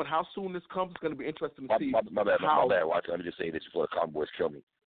 Depending on how soon this comes, it's going to be interesting to see. My bad. Watch. Let me just say this before the Cowboys kill me.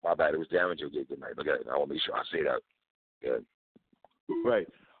 My bad. It was damage who did good night. But I want to make sure I say that. Good. Right.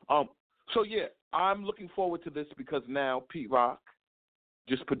 So yeah, I'm looking forward to this because now Pete Rock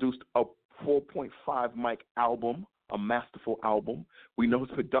just produced a 4.5 mic album, a masterful album. We know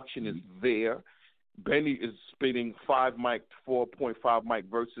his production is there. Benny is spitting 5 mic, 4.5 mic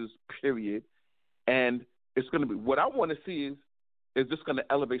verses, period. And it's going to be, what I want to see is this going to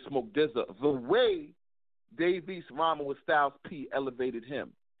elevate Smoke DZA the way Dave East rhyming with Styles P elevated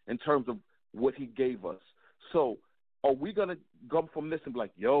him in terms of what he gave us. So are we going to go from this and be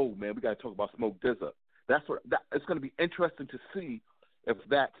like, yo, man, we got to talk about Smoke DZA? It's going to be interesting to see if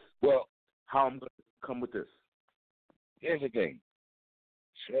that's how I'm going to come with this. Here's the thing.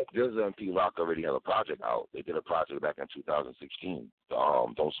 Smoke DZA and Pete Rock already have a project out. They did a project back in 2016, the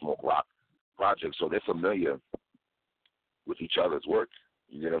Don't Smoke Rock project. So they're familiar with each other's work.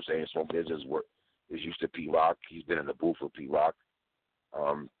 You know what I'm saying? Smoke DZA's work is used to Pete Rock. He's been in the booth with Pete Rock.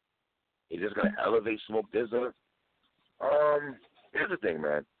 Is this going to elevate Smoke DZA? Here's the thing,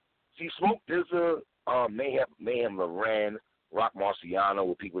 man. See, Smoke DZA, Mayhem Loran, Rock Marciano,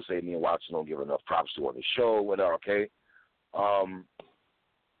 what people say me and Watson don't give enough props to on the show, whatever, okay?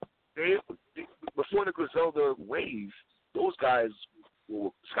 Before the Griselda wave, those guys,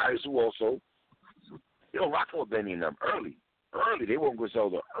 skyzoo also, they were rocking with Benny and them early. They were in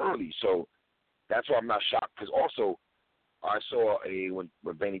Griselda early, so that's why I'm not shocked. Because also, I saw when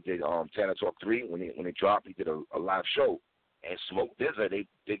Benny did Tanner Talk 3, when they dropped, he did a live show, and Smoke DZA, they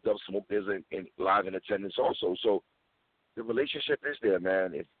picked up Smoke DZA in live in attendance also. So the relationship is there,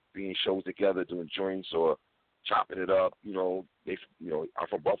 man. If being shows together, doing joints or chopping it up, I'm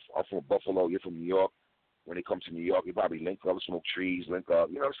from Buffalo, you're from New York. When they come to New York, you probably link up, smoke trees, link up.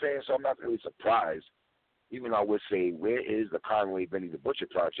 You know what I'm saying? So I'm not really surprised. Even though I would say, where is the Conway Benny the Butcher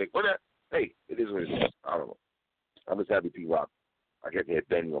project? But hey, it is what it is. I don't know. I'm just happy Pete Rock. I get to hear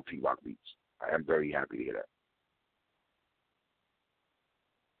Benny on Pete Rock beats. I am very happy to hear that.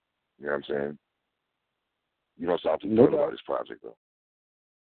 You know what I'm saying? You don't sound too good about this project, though.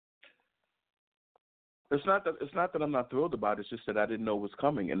 It's not that I'm not thrilled about it. It's just that I didn't know it was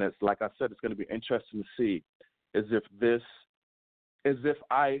coming, and it's like I said, it's going to be interesting to see, as if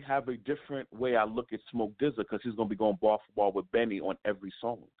I have a different way I look at Smoke DZA, because he's going to be going bar for bar with Benny on every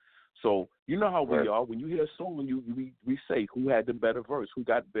song. So you know how we are. When you hear a song, we say who had the better verse, who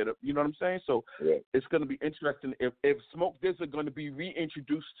got better. You know what I'm saying? So it's going to be interesting if Smoke DZA going to be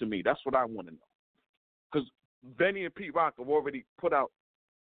reintroduced to me. That's what I want to know, because Benny and Pete Rock have already put out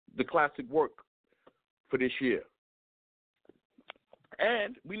the classic work for this year.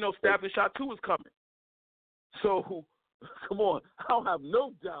 And we know Stab and Shot 2 is coming. So, come on. I don't have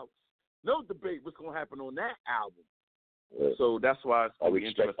no doubts, no debate what's going to happen on that album. Yeah. So that's why it's going to be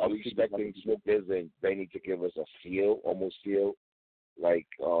interesting. Are we expecting Smoke DZA and Benny to give us a almost feel, like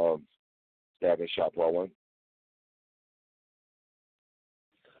Stab and Shot Part 1?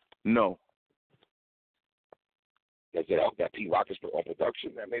 No. Does it help that Pete Rock is on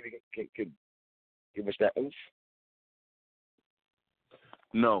production that maybe can give us that oomph?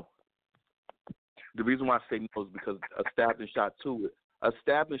 No. The reason why I say no is because a Stabbed and Shot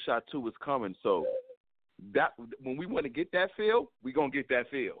 2 is coming. So that when we want to get that feel, we're going to get that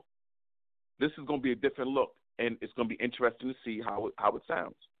feel. This is going to be a different look, and it's going to be interesting to see how it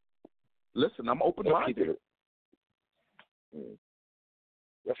sounds. Listen, I'm open-minded.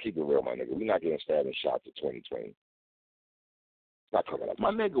 Let's keep it real, my nigga. We're not getting Stabbed and Shot to 2020. Not coming up.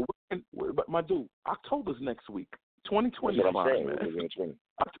 My nigga, my dude, October's next week. 2020 is fine, man. I'm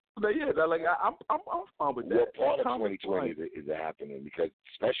fine with that. What part of 2020 is it happening? Because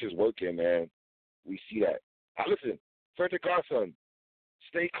Special's working, man. We see that. Now, listen, Frederick Carson,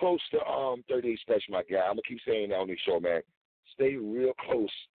 stay close to 38 Special, my guy. I'm gonna keep saying that on this show, man. Stay real close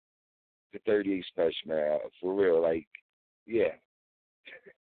to 38 Special, man. For real, like, yeah.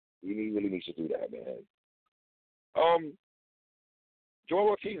 We really need to do that, man. Joel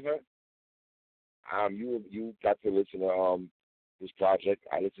Ortiz, man. You got to listen to this project.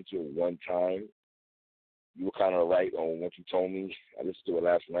 I listened to it one time. you were kind of right on what you told me. I listened to it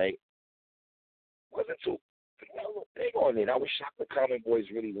last night. Wasn't too big on it. I was shocked the Common Boys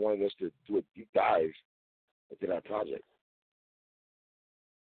really wanted us to do a deep dive into that project.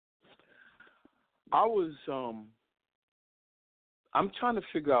 I'm trying to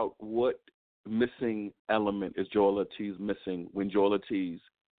figure out what missing element is Joel Ortiz missing when Joel Ortiz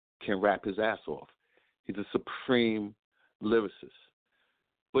can rap his ass off. He's a supreme lyricist.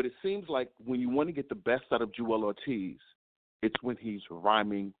 But it seems like when you want to get the best out of Joel Ortiz, it's when he's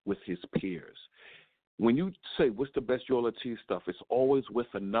rhyming with his peers. When you say, what's the best Joel Ortiz stuff, it's always with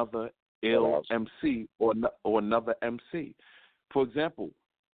another ill MC or another MC. For example,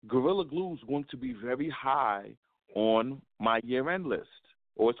 Gorilla Glue is going to be very high on my year-end list,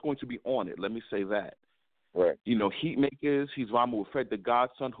 or it's going to be on it. Let me say that. Right. You know, Heatmakers, he's rhyming with Fred the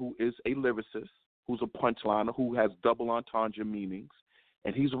Godson, who is a lyricist, who's a punchliner, who has double entendre meanings,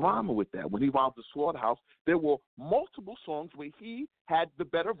 and he's rhyming with that. When he rhymed the Slaughterhouse, there were multiple songs where he had the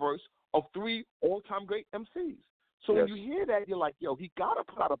better verse of 3 all-time great MCs. So when you hear that, you're like, yo, he got to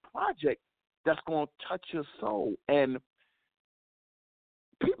put out a project that's going to touch your soul. And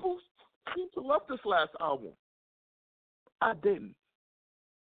people seem to love this last album. I didn't.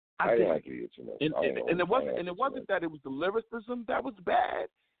 I didn't like it too much. And it wasn't that it was the lyricism that was bad.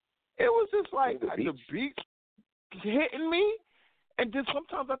 It was just like the beat hitting me, and then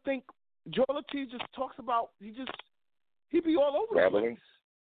sometimes I think Joel Ortiz just talks about he be all over the place.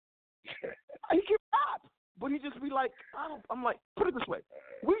 He can rap, but he just be like, I'm like, put it this way: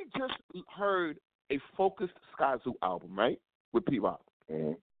 we just heard a focused skyzoo album, right, with P-Rock.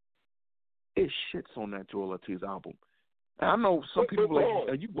 Mm-hmm. It shits on that Joel Ortiz album. And I know some people like,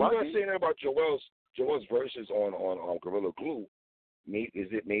 are you we're not saying that about Joel's verses on Gorilla Glue.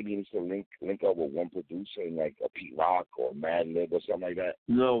 Is it maybe he needs to link up with one producer, like a Pete Rock or Madlib or something like that?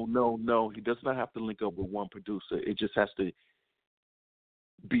 No. He does not have to link up with one producer. It just has to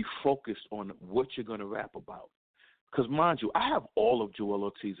be focused on what you're going to rap about. Because, mind you, I have all of Joel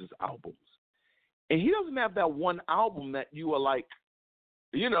Ortiz's albums. And he doesn't have that one album that you are like,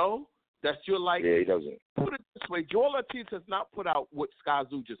 you know, that you're like. Yeah, he doesn't. Put it this way. Joel Ortiz has not put out what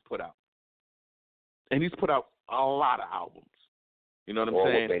skyzoo just put out. And he's put out a lot of albums. You know what I'm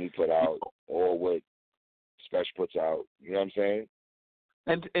saying? Or what Benny put out, or what Special puts out. You know what I'm saying?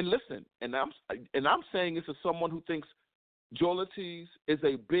 And listen, and I'm saying this as someone who thinks Joel Ortiz is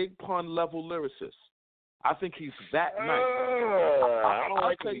a big pun level lyricist. I think he's that nice. I don't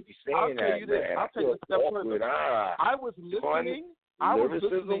like you saying that, man. I'll take a step further. I was listening. In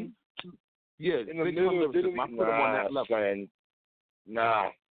the middle of I put him on that level. Son.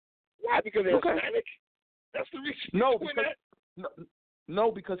 Nah. Why? Because they're Hispanic? That's the reason.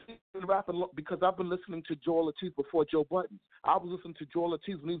 Because he's been rapping. Because I've been listening to Joel Ortiz before Joe Budden. I was listening to Joel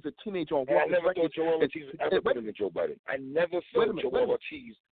Ortiz when he was a teenager on I never thought Joel Ortiz was ever better than Joe Budden. I never thought Joel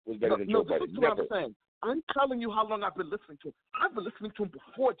Ortiz was better than Joe Budden. Never. What I'm saying. I'm telling you how long I've been listening to him. I've been listening to him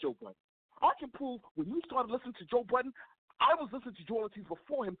before Joe Budden. I can prove when you started listening to Joe Budden, I was listening to Joel Ortiz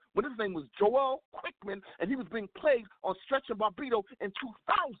before him when his name was Joel Quickman, and he was being played on Stretch and Barbito in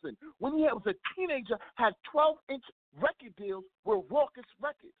 2000. When he was a teenager, had 12-inch record deals with Raucous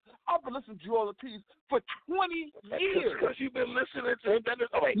Records. I've been listening to Joel Ortiz for 20 years. Because you've been listening to him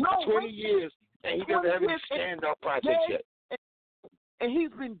 20 years, and he doesn't have any stand-up projects yet. And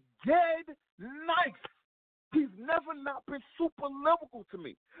he's been dead nice. He's never not been super lyrical to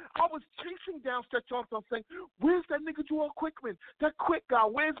me. I was chasing down Stretch Armstrong saying, where's that nigga Joel Quickman? That quick guy,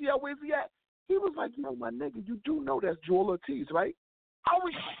 where's he at? Where's he at? He was like, yo, my nigga, you do know that's Joel Ortiz, right? I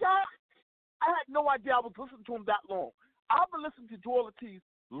was shocked. I had no idea I was listening to him that long. I've been listening to Joel Ortiz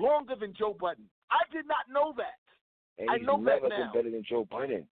longer than Joe Budden. I did not know that. And I know that now. He's never been better than Joe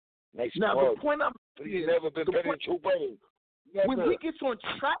Budden. Nice now, plug. the point I'm he's never been better than Joe Budden. When he gets on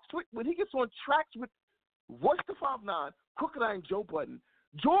tracks with Royce the 5'9", Crooked Eye, and Joe Budden,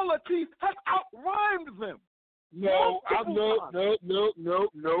 Joel Ortiz has outrhymed them. No. I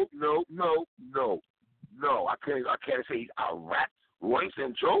can't say he's outrapped Royce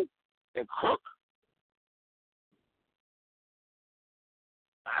and Joe and Crook.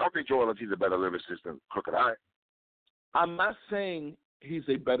 I don't think Joel Ortiz is a better lyricist than Crooked Eye. I'm not saying he's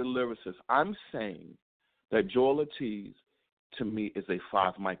a better lyricist. I'm saying that Joel Ortiz, to me, is a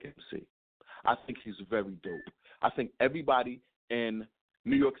 5-mic MC. I think he's very dope. I think everybody in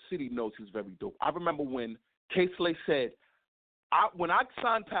New York City knows he's very dope. I remember when K-Slay said, when I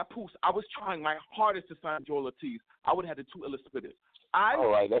signed Papoose, I was trying my hardest to sign Joel Ortiz. I would have had the 2 illest spitters. All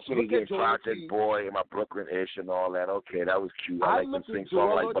right, that's when he did Project Boy and My Brooklyn-ish and all that. Okay, that was cute. I like to sing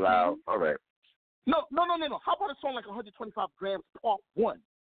songs like Bilal. All right. No. How about a song like 125 Grams Part 1?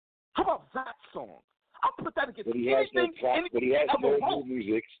 How about that song? I'll put that against But he has anything. but he has no mood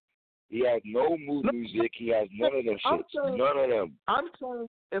music. He has no mood music. He has none of them shit. None of them. I'm saying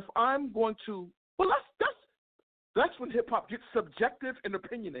if I'm going to, well, that's when hip hop gets subjective and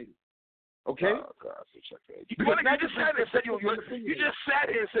opinionated. Okay. Oh God, you just sat here and said you just sat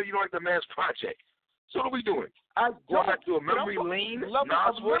here and said you don't like the man's project. So what are we doing? Going back to a memory lane,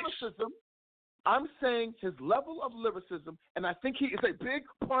 Nas voice. I'm saying his level of lyricism, and I think he is a big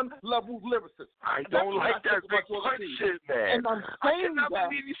pun level lyricist. I don't like that big pun shit, man. And I'm saying I cannot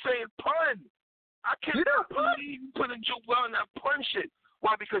believe you saying pun. I cannot believe you putting Joel on that pun shit.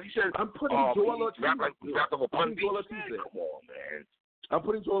 Why? Because he says I'm putting Joel Ortiz. Come on, man. I'm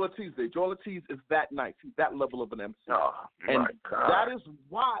putting Joel Ortiz there. Joel Ortiz is that nice. He's that level of an MC. Oh, and my God. that is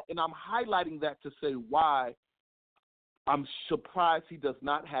why, and I'm highlighting that to say why I'm surprised he does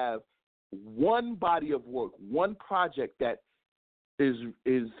not have one body of work, one project that is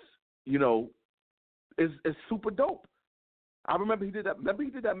super dope. I remember he did that. Remember he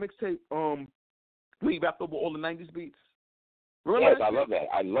did that mixtape when he rapped over all the '90s beats. Remember yes, I love that.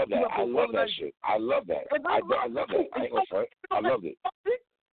 I love that. I love that shit. I love that. I love that. I ain't gonna front. I loved it.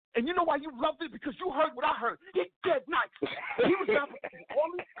 And you know why you loved it? Because you heard what I heard. It's dead nice. He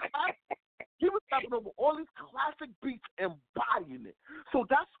was rapping over all these classic beats, embodying it. So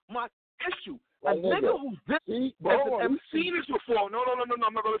that's my issue. A nigga who's this we've seen this before. No, I'm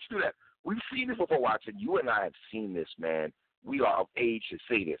not gonna let you do that. We've seen this before, Watson. You and I have seen this, man. We are of age to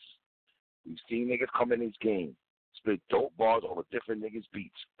say this. We've seen niggas come in this game, spit dope bars over different niggas'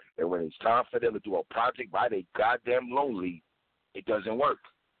 beats. And when it's time for them to do a project by they goddamn lonely, it doesn't work.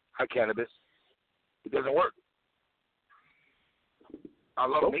 Hi, Cannabis. It doesn't work. I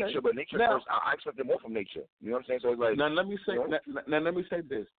love nature, but nature first. I expected more from nature. You know what I'm saying? So it's like now. Let me say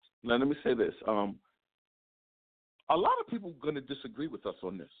this. A lot of people are going to disagree with us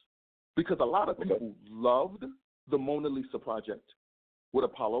on this because a lot of people loved the Mona Lisa project with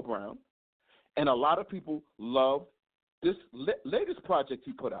Apollo Brown, and a lot of people loved this latest project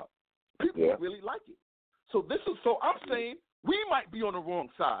he put out. People really like it. So I'm saying we might be on the wrong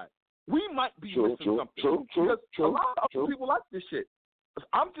side. We might be missing something. Because a lot of other people like this shit.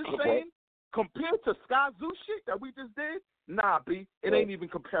 I'm just saying, compared to skyzoo shit that we just did, nah, B, it ain't even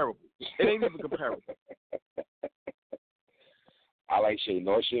comparable. It ain't even comparable. I like Shay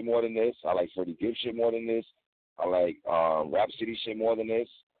North shit more than this. I like Freddie Gibbs shit more than this. I like Rap City shit more than this.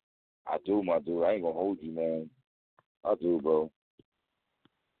 I do, my dude. I ain't gonna hold you, man. I do, bro.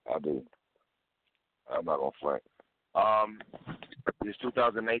 I do. I'm not gonna front. Is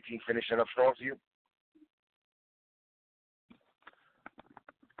 2019 finishing up strong for you?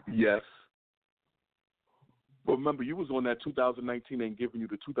 Yes. But remember, you was on that 2019 and giving you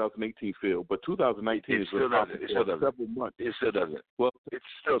the 2018 feel. But 2019 it still doesn't. It still doesn't. Several months. It still doesn't. Well, it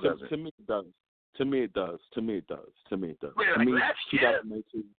still doesn't. To me, it does. To me, it does. Wait, like last year?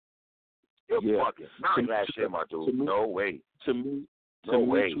 2019. You're fucking. Not last year, my dude. No way. To me,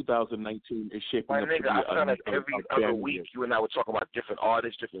 2019 is shaping my up nigga, to be I feel like every other week you and I would talk about different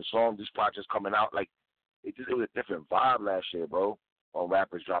artists, different songs, this project's coming out. Like, it was a different vibe last year, bro. On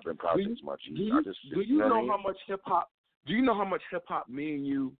rappers dropping projects, my G. Do you know how much hip hop? Do you know how much hip hop me and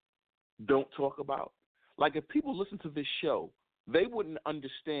you don't talk about? Like, if people listen to this show, they wouldn't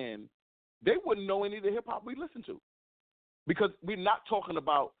understand. They wouldn't know any of the hip hop we listen to, because we're not talking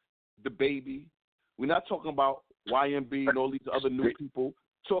about the Baby. We're not talking about YMB and all these other new people.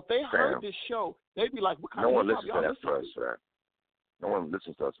 So if they heard this show, they'd be like, "What kind of hip hop y'all listen to?" No one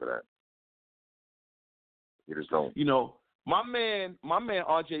listens to us for that. You just don't. You know. My man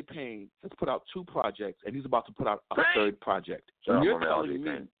RJ Payne has put out 2 projects, and he's about to put out a 3rd project. And you're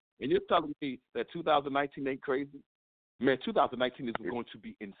telling me that 2019 ain't crazy? Man, 2019 is going to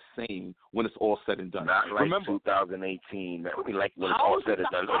be insane when it's all said and done. Not like 2018, man. We like when it's all said and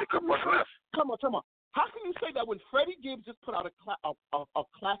done. Come on. How can you say that when Freddie Gibbs just put out a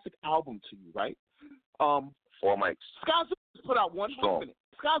classic album to you, right? 4 mics. skyzoo just put out one.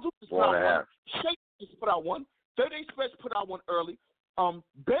 skyzoo just put out one. Shake just put out one. 30 Express put out one early.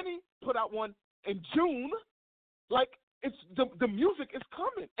 Benny put out one in June. Like, it's the music is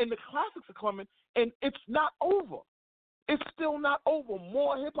coming and the classics are coming, and it's not over. It's still not over.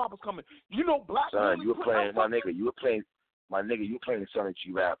 More hip hop is coming. You know, Black. Son, you were playing You were playing Sonic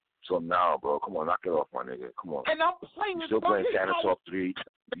G Rap till now, bro. Come on, knock it off, my nigga. Come on. And I'm playing. You still playing Santa Talk 3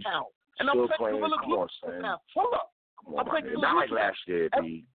 now. And I'm playing Gorilla Glue now. Hold up. Come on, man. Not like last year,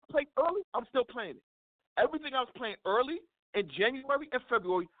 B. I played early. I'm still playing it. Everything I was playing early in January and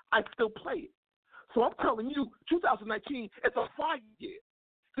February, I still play it. So I'm telling you, 2019, it's a fire year.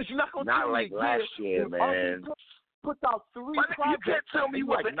 Because you're not going to not like last year, man. Puts out 3 projects. You can't tell me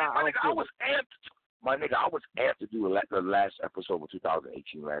what. I was amped My nigga, I was amped to do the last episode of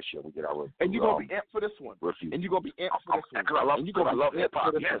 2018 last year. We did our and you're gonna be amped for this one. Review. And you're gonna be amped for this one. Because I love hip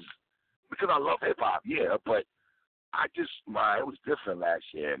hop. Yes. Because I love hip hop. Yeah, but I just it was different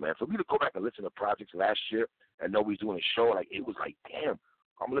last year, man. For me to go back and listen to projects last year and know we was doing a show, like it was like, damn,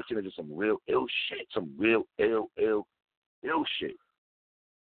 I'm listening to some real ill shit, some real ill shit.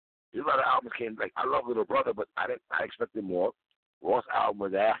 There's a lot of albums came, like I love Little Brother, but I expected more. Ross album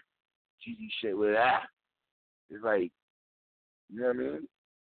was that. Cheesy shit with that. It's like, you know what I mean?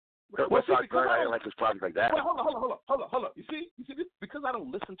 What's I didn't like this project like that. Well, hold on. You see this? Because I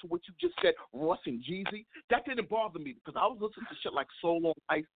don't listen to what you just said, Ross and Jeezy, that didn't bother me because I was listening to shit like Soul on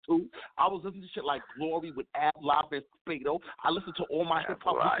Ice 2. I was listening to shit like Glory with Ab Lob and Spado. I listened to all my hip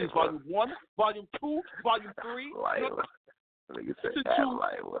hop listeners, Volume 1, Volume 2, Volume 3.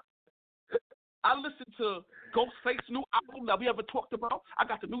 I listened to Ghostface's new album that we ever talked about. I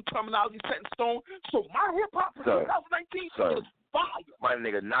got the new terminology set in stone. So my hip hop for 2019 is fire. My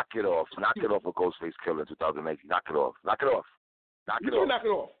nigga, knock it off. Knock it off with Ghostface Killer in 2019. Knock it off. Knock it off. Knock it off. Knock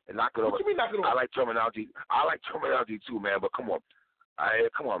it off. And knock it off. What you mean knock it off? I like terminology. Too, man. But come on.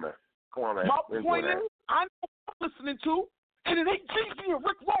 Come on, man. My point is, I know what I'm listening to, and it ain't Jeezy and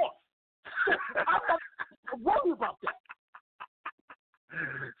Rick Ross. So I'm not worried about that.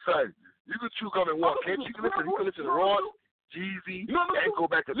 Son, you can choose on and walk. Can't you? You can listen to Ross, Jeezy, and go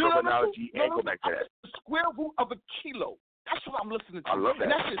back to terminology, and go back to that. The square root of a kilo. That's what I'm listening to. I love that.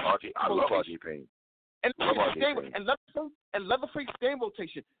 I love RJ Payne. And Leatherface Stand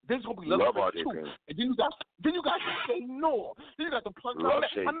Rotation. There's gonna be Leatherface 2. And then you guys can say no. Then you got to plug on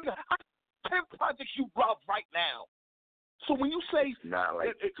that. I mean, 10 projects you robbed right now. So when you say not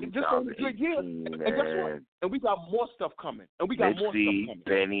like this is a good year, and guess what? And we got more stuff coming.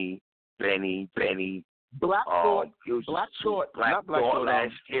 Benny. Black Thought last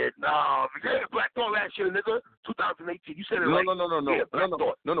year. No, Black Thought last year, nigga. 2018. You said it right.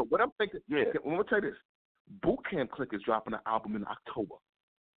 No. What I'm thinking, I'm gonna tell you this. Boot Camp Click is dropping an album in October.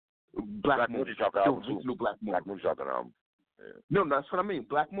 Black Moon dropped an album. New Black Moon. Black Moon dropped an album. Yeah. No, that's what I mean.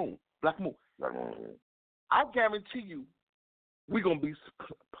 Black Moon. Yeah. I guarantee you, we're gonna be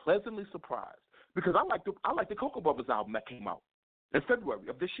pleasantly surprised because I like the Cocoa Brothers album that came out in February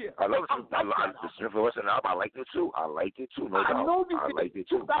of this year. I love it. I liked it too. No doubt. I liked it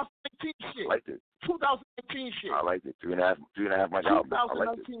too. 2019 shit. I liked it. 2019 shit. I liked it. 3.5 my album.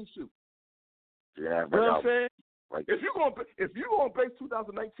 2019 shit. 3.5 my album. You know what I'm saying? Like if you're gonna base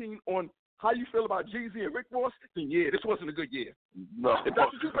 2019 on how you feel about Jeezy and Rick Ross, then yeah, this wasn't a good year. No. If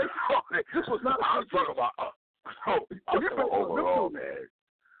that's what you base, this was not a good year. I'm talking about overall, man.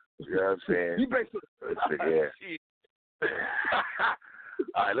 You know what I'm saying? You based it.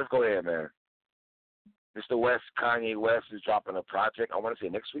 All right, let's go ahead, man. Mr. West, Kanye West is dropping a project. I want to say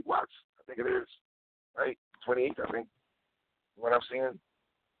next week. Watch. I think it is. Right? 28th, I think. What I'm seeing.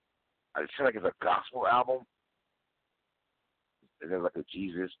 I feel like it's a gospel album. And there's like a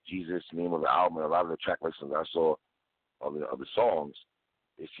Jesus name of the album. And a lot of the track listings I saw of the songs,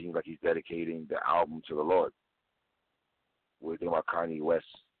 it seems like he's dedicating the album to the Lord. What do you think about Kanye West's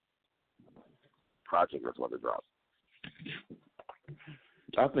project that's about to drop?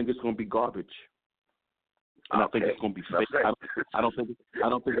 I think it's going to be garbage. And I think it's going to be fake. I don't think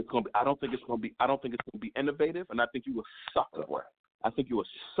it's going to be innovative. And I think you a sucker. I think you a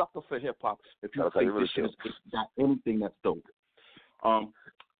sucker for hip hop if you think this shit is got anything that's dope.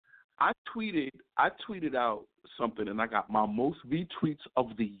 I tweeted out something and I got my most retweets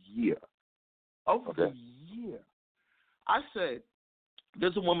of the year. The year. I said,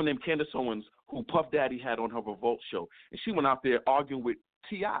 there's a woman named Candace Owens who Puff Daddy had on her Revolt show, and she went out there arguing with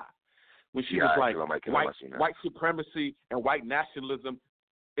T.I. when she was like, white supremacy and white nationalism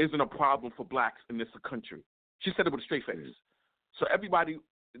isn't a problem for blacks in this country. She said it with a straight face.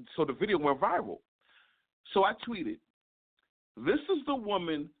 So the video went viral. So I tweeted, this is the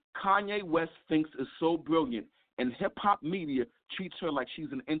woman Kanye West thinks is so brilliant, and hip-hop media treats her like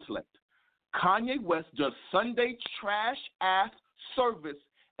she's an intellect. Kanye West does Sunday trash-ass service,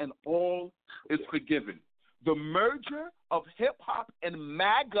 and all is forgiven. The merger of hip-hop and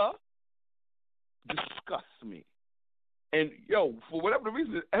MAGA disgusts me. And, for whatever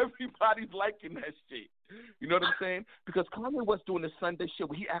reason, everybody's liking that shit. You know what I'm saying? Because Kanye West doing this Sunday shit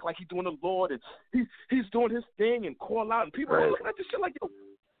where he act like he's doing the Lord, and he's doing his thing and call out, and people are looking at this shit like,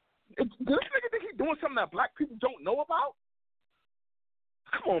 does this nigga think he's doing something that black people don't know about?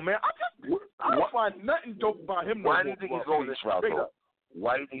 Come on, man. I don't find nothing dope about him. Why do you think he's going this route, though?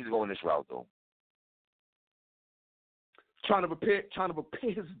 Why do you think he's going this route, though? Trying to repair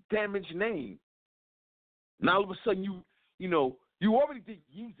his damaged name. Now all of a sudden you already did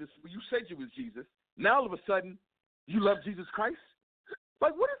Jesus. You said you was Jesus. Now all of a sudden, you love Jesus Christ?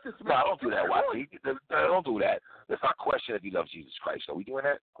 Like, what is this, man? No, don't do that, YT. Don't do that. Let's not question if he loves Jesus Christ. Are we doing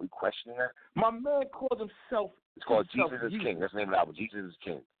that? Are we questioning that? My man calls himself. It's called Jesus is King. That's the name of the album. Jesus is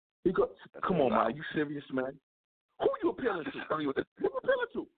King. Come on, man. Are you serious, man? Who you appealing to? Who you appealing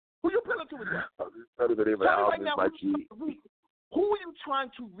to? Who you appealing to with that? Tell me the name of the album, my G. Who are you trying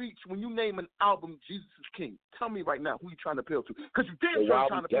to reach when you name an album Jesus is King? Tell me right now who you trying to appeal to. Because you damn sure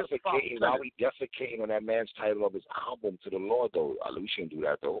trying to appeal to While we defecating on that man's title of his album to the Lord, though, we shouldn't do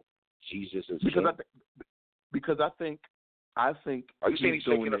that, though. Jesus is King. Because I think. Are you saying he's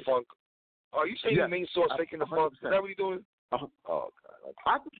faking the funk? Are you saying the main source faking the funk? Is that what he's doing? Uh-huh. Oh, God.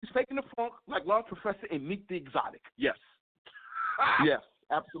 I think he's faking the funk like Large Professor and Meek the Exotic. Yes. Yes,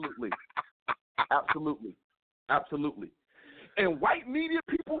 absolutely. Absolutely. And white media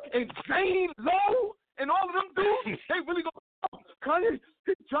people and Jane Lowe and all of them dudes, they really go, Kanye,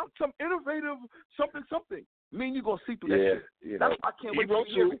 he dropped some innovative something. Me and you going to see through that shit. You know, that's why I can't wait to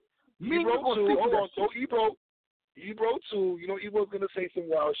hear it. Ebro too. You know, Ebro's going to say some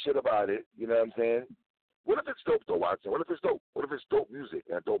wild shit about it. You know what I'm saying? What if it's dope, though, Watson? What if it's dope? What if it's dope music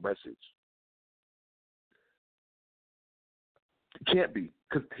and a dope message? It can't be.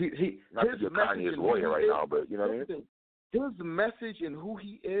 Because he not to be Kanye's lawyer right now, but you know what I mean? His message and who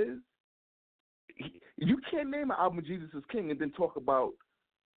he is, you can't name an album Jesus is King and then talk about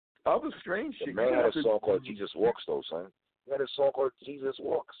other strange shit. The man had a song called Jesus Walks, though, son. He had a song called Jesus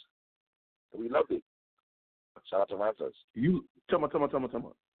Walks. And we loved it. Shout out to Rantas. You, tell me.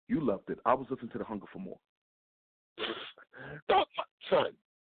 You loved it. I was listening to The Hunger for More.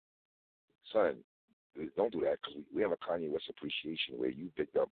 Son, don't do that because we have a Kanye West appreciation where you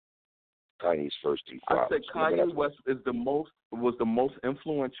picked up Kanye's first 3 flowers. I said Kanye West was the most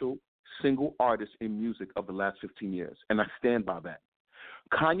influential single artist in music of the last 15 years, and I stand by that.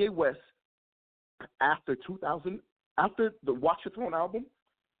 Kanye West, after the Watch the Throne album,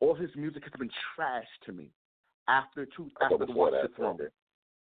 all his music has been trash to me. After the Watch the Throne.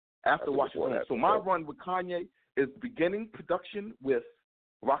 After Watch the Throne. So my run with Kanye is beginning production with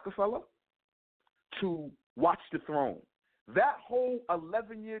Rockefeller to Watch the Throne. That whole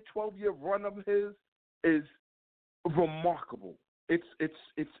 11-year, 12-year run of his is remarkable. It's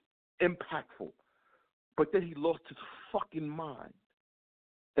impactful. But then he lost his fucking mind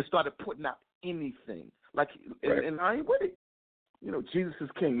and started putting out anything. And I ain't with it. You know, Jesus is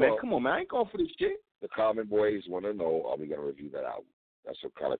King, man. Come on, man. I ain't going for this shit. The common boys want to know, are we going to review that album? That's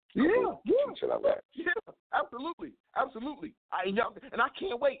what kind of absolutely. And I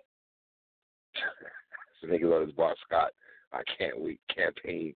can't wait. So niggas on this Bart Scott. I can't wait.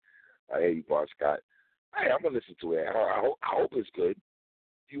 Campaign. I hear you, Bart Scott. Hey, I'm gonna listen to it. I hope it's good.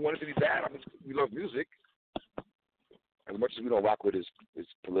 If you want it to be bad, we love music. As much as we don't rock with his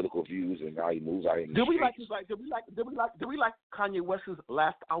political views and how he moves out in the streets. Did we like Kanye West's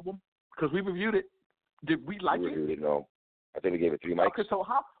last album? Because we reviewed it. Did we like it? We reviewed it. No. I think we gave it 3 mics. Okay, so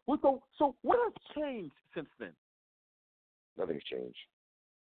what has changed since then? Nothing's changed.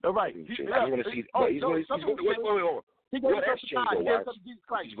 All right. He's going to see. He's going to. He's going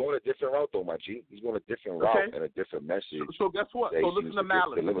a different route, though, my G. He's going a different route and a different message. So guess what? So listen to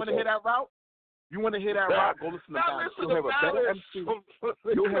Malice. You want to hear that route? You want to hear that route? Go listen to Malice. You'll have a better MC.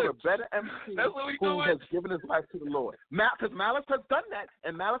 You'll have a better MC who has given his life to the Lord. Because Malice has done that,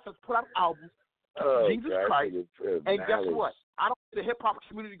 and Malice has put out albums. Jesus Christ. And guess what? I don't see the hip-hop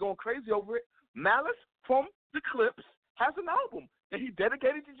community going crazy over it. Malice from the Clips has an album that he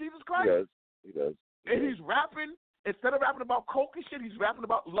dedicated to Jesus Christ. He does. And he's rapping, instead of rapping about coke and shit, he's rapping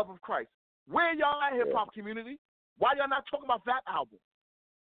about love of Christ. Where y'all at, hip-hop community? Why y'all not talking about that album?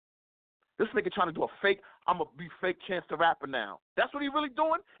 This nigga trying to do a fake, I'm going to be fake Chance the Rapper now. That's what he really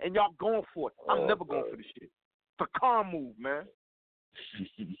doing, and y'all going for it. I'm never going for this shit. It's a calm move, man.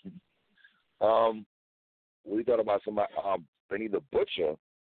 What you thought about somebody, Benny the Butcher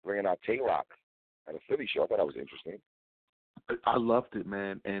bringing out Tay-Rock at a Philly show? I thought that was interesting. I loved it,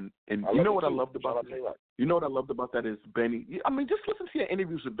 man. And you know what I loved about that? You know what I loved about that is Benny. I mean, just listen to your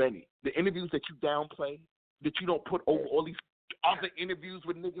interviews with Benny. The interviews that you downplay, that you don't put over all these other interviews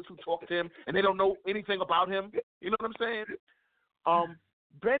with niggas who talk to him and they don't know anything about him. You know what I'm saying?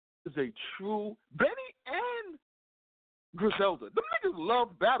 Benny is a true Benny and Griselda. Them niggas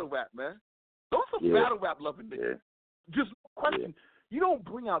love battle rap, man. Those are battle rap loving niggas. Just no question. You don't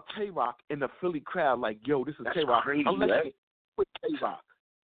bring out Tay-Rock in the Philly crowd like, yo, this is Tay-Rock.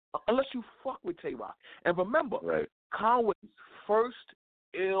 Unless you fuck with Tay-Rock. And remember, Conway's first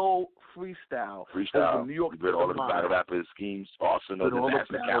ill freestyle over New York. He read all of the battle rappers' schemes, Arsenal,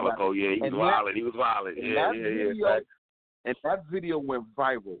 Disaster, Calico. Yeah, he was violent. And that video went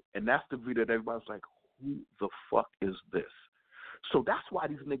viral, and that's the video that everybody's like, who the fuck is this? So that's why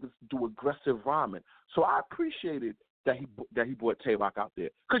these niggas do aggressive rhyming. So I appreciated that he brought Tay Rock out there.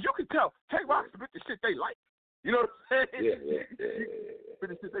 Because you can tell Tay Rock's the shit they like. You know what I'm saying? Yeah.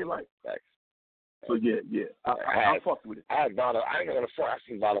 The shit they like. Thanks. So, yeah. I fucked with it. I ain't gonna front. I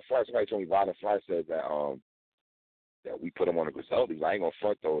seen Vada Fly. Somebody told me Vada Fly said that we put him on the Griseldas. I ain't gonna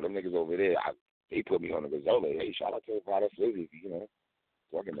front, though. Them niggas over there, they put me on the Griselda. Hey, shout out to Vada Flizzy,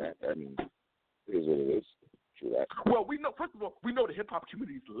 talking that. I mean, it is what it is. True that. Well, first of all, we know the hip-hop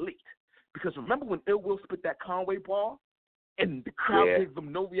community is late. Because remember when Ill Will spit that Conway ball? And the crowd gave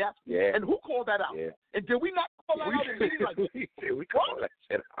them no reaction? Yeah. And who called that out? Yeah. And did we not call that out? We call that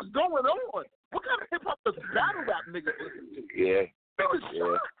shit out. What's going on? What kind of hip-hop does battle rap niggas listen to? Yeah. It was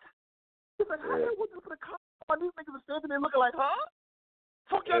shocked. It's like, how they wouldn't put a Conway on? These niggas are standing there looking like, huh?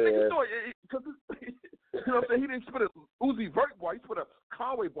 Fuck y'all niggas doing. Because, you know what I'm saying? He didn't spit a Uzi Vert bar. He spit a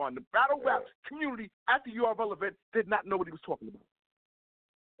Conway bar. And the battle rap community at the URL event did not know what he was talking about.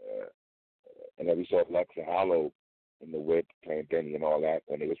 And then we saw Lex and Hollow in the whip playing Benny and all that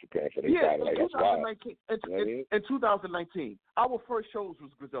when they was preparing for their battle. Like, that's wild. In 2019, our first shows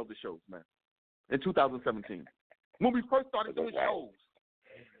was Griselda shows, man. In 2017. When we first started doing shows.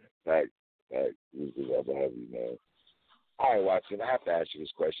 Like, it was Griselda heavy, man. All right, Watson, I have to ask you this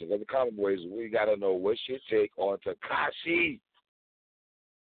question. As the Common Boys, we got to know, what's your take on Tekashi?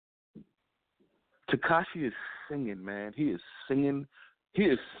 Tekashi is singing, man. He is singing.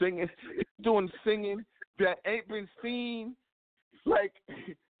 He's doing singing that ain't been seen. Like,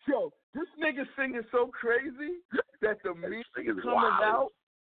 yo, this nigga singing so crazy that the memes coming out.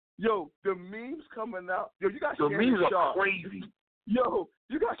 Yo, the memes coming out. Yo, you got the Shannon memes Sharp. are crazy. Yo,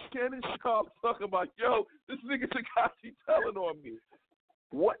 you got Shannon Sharp talking about, yo, this nigga Tekashi telling on me.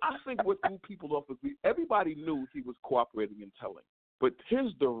 What I think what threw people off is everybody knew he was cooperating and telling. But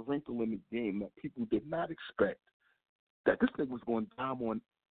here's the wrinkle in the game that people did not expect. That this nigga was going down on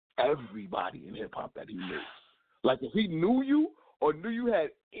everybody in hip-hop that he knew. Like, if he knew you or knew you had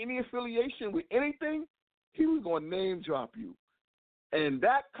any affiliation with anything, he was going to name drop you. And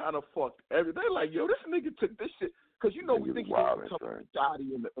that kind of fucked everything. They're like, yo, this nigga took this shit. Because, you know, we think he's tough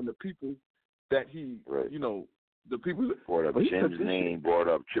Dottie and the people that he, you know, the people that brought up Jim's name, brought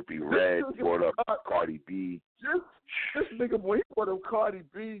up Trippie Redd, brought up Cardi B. This nigga, boy, he brought up Cardi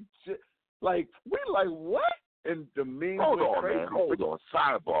B. Like, we like, what? And the memes Hold on, crazy. man. Hold on.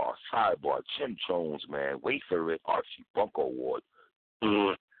 Sidebar. Jim Jones, man. Wait for it. Archie Bunker Award.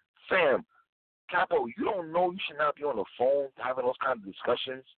 Sam, Capo, you don't know you should not be on the phone having those kind of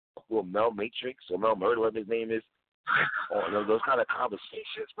discussions with Mel Matrix or Mel Murder, whatever his name is. Or those kind of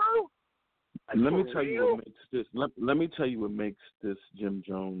conversations, bro. Like, let me tell you what makes this. Let me tell you what makes this Jim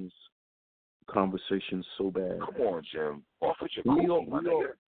Jones conversation so bad. Come on, Jim. Off with your cookie, my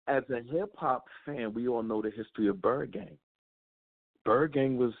nigga. As a hip-hop fan, we all know the history of Bird Gang. Bird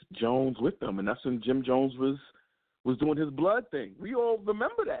Gang was Jones with them, and that's when Jim Jones was doing his blood thing. We all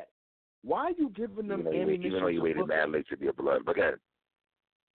remember that. Why are you giving them ammunition? Even though you waited mad late to be a blood, but again.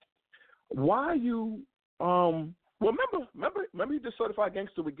 Why are you, well, remember he did Certified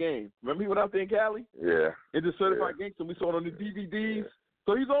Gangster with Game. Remember he went out there in Cali? Yeah. He did Certified Gangster, we saw it on the DVDs. Yeah.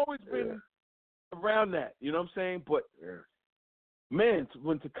 So he's always been around that, you know what I'm saying? But, man,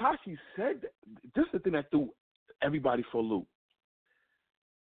 when Tekashi said that, this is the thing that threw everybody for a loop.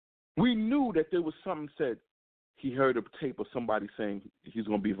 We knew that there was something said. He heard a tape of somebody saying he's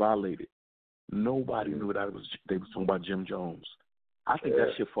going to be violated. Nobody knew that they was talking about Jim Jones. I think that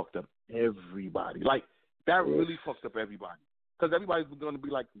shit fucked up everybody. Like, that really fucked up everybody. Because everybody's going to be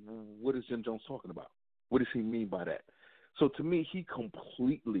like, what is Jim Jones talking about? What does he mean by that? So, to me, he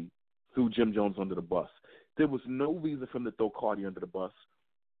completely threw Jim Jones under the bus. There was no reason for him to throw Cardi under the bus.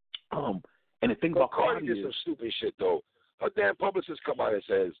 And the thing about Cardi did some stupid shit, though. Her damn publicist come out and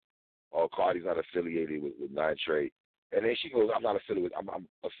says, oh, Cardi's not affiliated with Nine Trey. And then she goes, I'm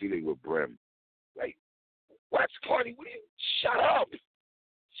affiliated with Brim. Like, what's Cardi? What are you? Shut up.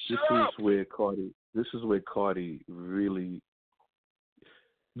 This is where Cardi really,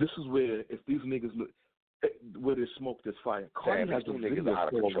 this is where, if these niggas look, where there's smoke, there's fire. Cardi has these new niggas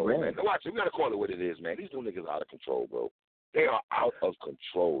out of control, man. Watch it. We got to call it what it is, man. These new niggas are out of control, bro. They are out of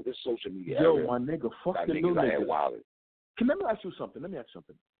control. This social media area. Yo, my nigga, fuck the new niggas. Let me ask you something.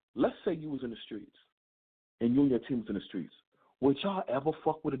 Let's say you was in the streets, and you and your team was in the streets. Would y'all ever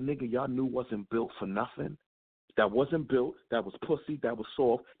fuck with a nigga y'all knew wasn't built for nothing? That wasn't built, that was pussy, that was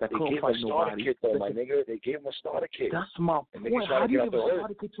soft, that couldn't fight nobody. Kit, though, my nigga. They gave him a starter kit. That's my point. How do you give a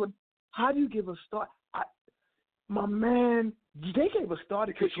starter kit to My man, they gave a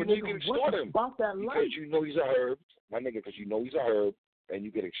starter kit. Because you know you can extort him. About that because life? you know he's a herb, my nigga. Because you know he's a herb, and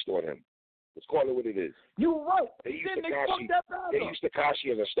you can extort him. Let's call it what it is. You're right. They used Then they fucked that brother. They used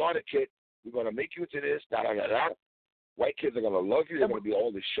Tekashi as a starter kit. We're gonna make you into this. Da da da da. White kids are gonna love you. They're gonna be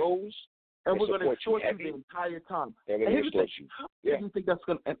all the shows. And we're gonna extort you the entire time. And we're gonna extort you. How do you think that's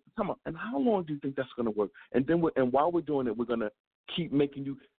gonna? And come on. And how long do you think that's gonna work? And then while we're doing it, we're gonna keep making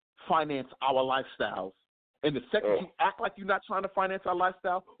you finance our lifestyles. And the second you act like you're not trying to finance our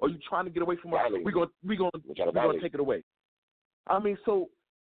lifestyle, or you're trying to get away from us, we're gonna take it away. I mean, so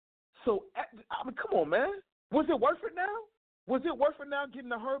I mean, come on, man. Was it worth it now? Was it worth it now getting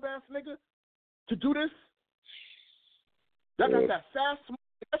the herb ass nigga to do this? That got that fast.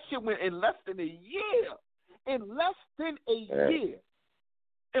 That shit went in less than a year. In less than a year.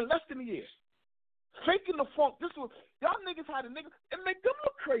 In less than a year. Faking the funk. This was y'all niggas had a nigga and make them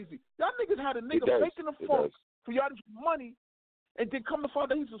look crazy. Y'all niggas had a nigga faking the funk for y'all to get money, and then come to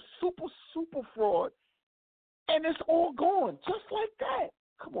find out he's a super fraud, and it's all gone just like that.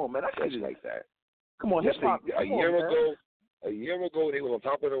 Come on, man. I can't just like that. Come on, hip hop. A year ago, they were on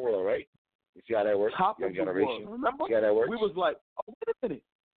top of the world, right? You see how that works? Top Young of generation. the world. Remember? See how that works? We was like, oh, wait a minute.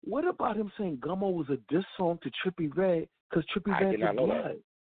 What about him saying Gummo was a diss song to Trippie Redd because Trippie Redd was blood?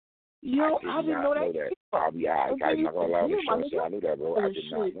 Yo, I didn't know that. I'm not gonna lie to I knew that, bro. I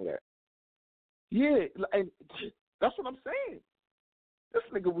did not know that. Yeah, and that's what I'm saying. This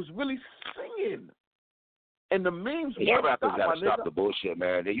nigga was really singing. And the memes y'all rappers gotta stop the bullshit,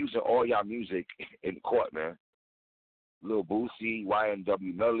 man. They're using all y'all music in court, man. Lil Boosie,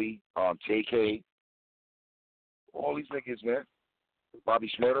 YNW Melly, TK, all these niggas, man.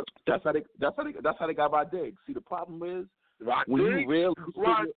 Bobby Schmurder. That's how they got my dig. See, the problem is Rod Diggs,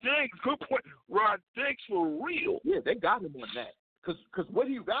 good point. Rod Diggs for real. Yeah, they got him on that because what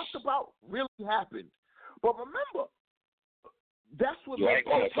he rapped about really happened. But remember, that's what. I ain't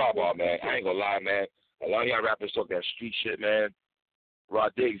gonna talk about, man. I ain't gonna lie, man. A lot of y'all rappers talk that street shit, man.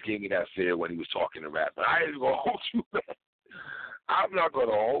 Rod Diggs gave me that feel when he was talking to rap. But I ain't gonna hold you, man. I'm not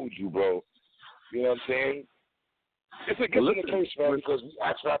gonna hold you, bro. You know what I'm saying? It's a gift and a curse, man, because we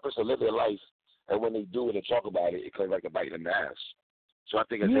ask rappers to live their life, and when they do it and talk about it, it comes like a bite in the ass. So I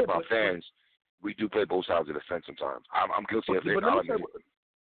think as hip-hop fans, we do play both sides of the fence sometimes. I'm guilty of it.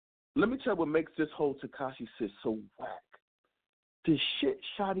 Let me tell you what makes this whole Tekashi shit so whack. The shit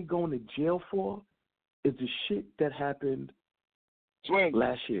Shotty going to jail for is the shit that happened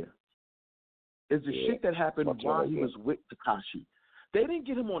last year. It's the shit that happened while he was with Tekashi. They didn't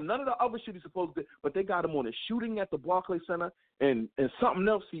get him on none of the other shit he supposed to do, but they got him on a shooting at the Barclays Center and something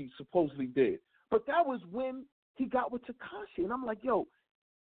else he supposedly did. But that was when he got with Tekashi. And I'm like, yo,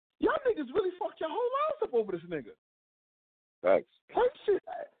 y'all niggas really fucked your whole lives up over this nigga. Thanks.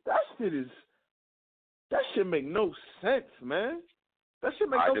 That shit make no sense, man. That shit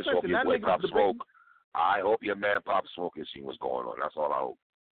make no sense. Hope your boy Pop Smoke. I hope your man Pop Smoke has seen what's going on. That's all I hope.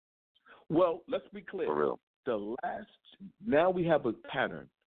 Well, let's be clear. For real. Now we have a pattern.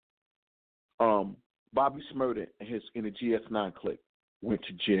 Bobby Shmurda and the GS9 clique went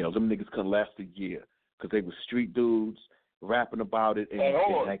to jail. Them niggas couldn't last a year because they were street dudes rapping about it. And they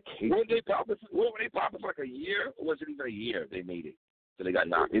had cases. Were they popping for like a year? Or was it even a year they made it? So they got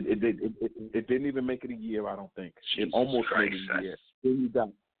knocked. It didn't even make it a year, I don't think. Jesus it almost Christ. made it a year.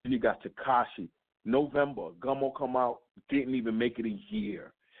 Then you got Tekashi. November, Gummo come out, didn't even make it a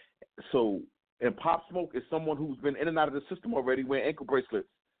year. So, and Pop Smoke is someone who's been in and out of the system already wearing ankle bracelets.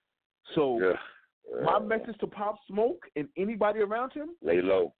 So, my message to Pop Smoke and anybody around him, lay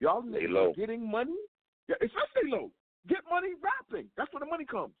low. Y'all lay low. Getting money, especially low. Get money rapping. That's where the money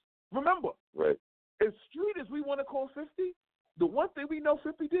comes. Remember, right? As street as we want to call 50, the one thing we know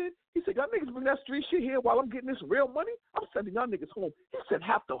 50 did, he said, y'all niggas bring that street shit here while I'm getting this real money, I'm sending y'all niggas home. He said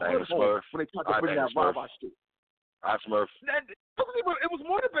half the hood home when they tried to bring that Baba shit. Smurf. It was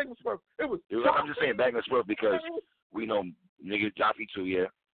more than Banging Smurf. I'm just saying Banging Smurf because we know niggas Jaffe too,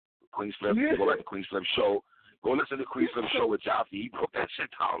 Queen's Flip. Go back to Queen's Flip show. Go listen to Queen's Flip show with Jaffe. He broke that shit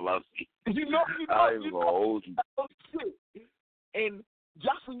down, lovely. You know. I ain't gonna hold you. And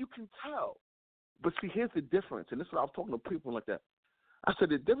Jaffe, you can tell. But see, here's the difference, and this is what I was talking to people like that. I said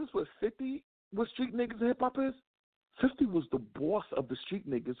the difference with 50 with street niggas and hip hop is 50 was the boss of the street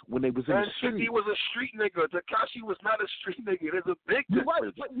niggas when they was in the street. 50 was a street nigga. Tekashi was not a street nigga. There's a big difference. Right,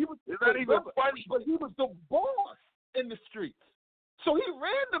 it's not even funny. But he was the boss in the streets. So he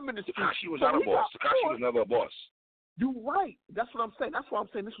ran them in the streets. Tekashi was not a boss. Tekashi was never a boss. You're right. That's what I'm saying. That's why I'm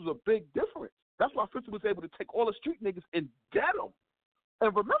saying this was a big difference. That's why 50 was able to take all the street niggas and dead them.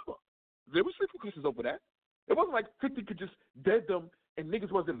 And remember, there was repercussions over that. It wasn't like 50 could just dead them and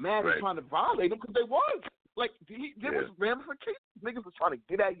niggas wasn't mad and trying to violate them because they was. Like, there was ramifications. Niggas was trying to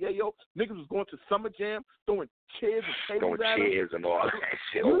get at Yayo. Niggas was going to Summer Jam, throwing chairs and tables at him. Throwing chairs and all that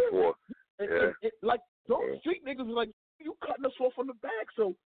shit. Oh, like, those street niggas was like, you cutting us off on the back.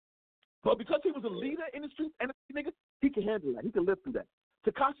 So, but because he was a leader in the street and a nigga, he can handle that. He can live through that.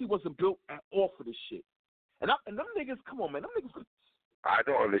 Tekashi wasn't built at all for this shit. And them niggas, come on, man. Them niggas. I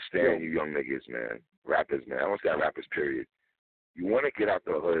don't understand you young niggas, man. Rappers, man. I don't say rappers, period. You want to get out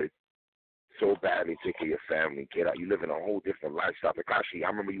the hood so badly, take care of your family, get out. You live in a whole different lifestyle. Tekashi, I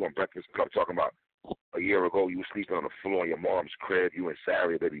remember you on Breakfast Club talking about a year ago, you were sleeping on the floor in your mom's crib, you and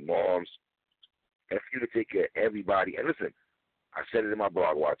Sarah, baby moms. And for you to take care of everybody, and listen, I said it in my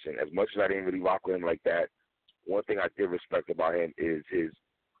blog watching, as much as I didn't really rock with him like that, one thing I did respect about him is his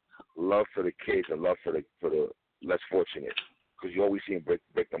love for the kids and love for the less fortunate. Because you always see him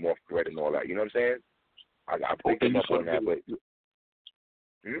break them off bread and all that. You know what I'm saying? I picked him up on that, but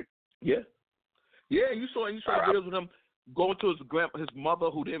yeah, you saw videos with him going to his mother,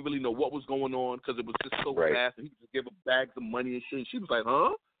 who didn't really know what was going on because it was just so fast, and he just gave her bags of money and shit. And she was like,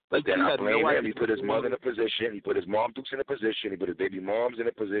 huh? But then I blame him. He put his mother in a position. He put his mom Dukes in a position. He put his baby moms in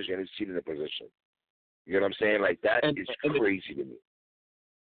a position. And his cheating in a position. You know what I'm saying? Like, that is crazy to me.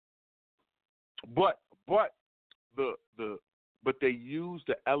 But they use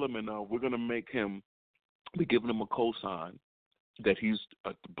the element of, we're gonna make him, we're giving him a cosign that he's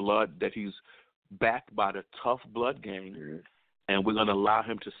that he's backed by the tough blood gang, and we're gonna allow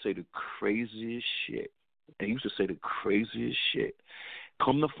him to say the craziest shit. And he used to say the craziest shit.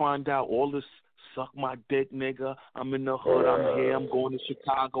 Come to find out, all this suck my dick, nigga, I'm in the hood, I'm here, I'm going to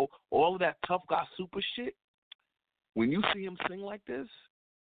Chicago, all of that tough guy super shit. When you see him sing like this,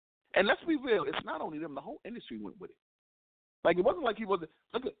 and let's be real, it's not only them, the whole industry went with it. Like, it wasn't like he wasn't.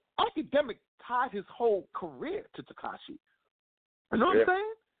 Look, Academic tied his whole career to Tekashi. You know what I'm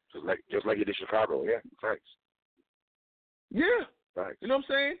saying? Just like he did Chicago, yeah. Thanks. Yeah. Thanks. You know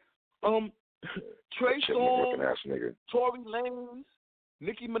what I'm saying? Trey Songz, Tory Lanez,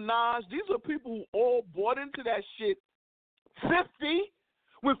 Nicki Minaj. These are people who all bought into that shit. 50.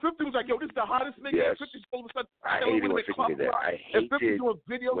 When 50 was like, yo, this is the hottest nigga. Yes. 50 all of a sudden. I hated when 50 did that. I hated 50 doing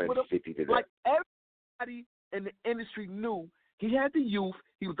videos when with him. 50 did that. Like, everybody in the industry knew he had the youth,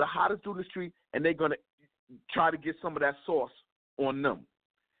 he was the hottest dude in the street, and they're going to try to get some of that sauce on them.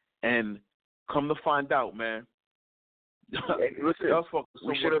 And come to find out, man. Listen,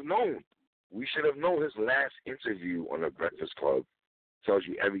 we should have known. We should have known. His last interview on the Breakfast Club tells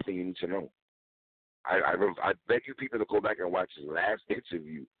you everything you need to know. I beg you people to go back and watch his last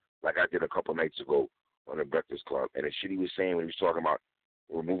interview, like I did a couple nights ago on the Breakfast Club. And the shit he was saying when he was talking about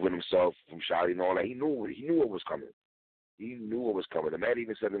removing himself from Shawty and all that, he knew what was coming. He knew what was coming. The man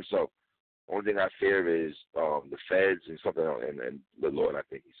even said himself, only thing I fear is the feds and something else, and the Lord, I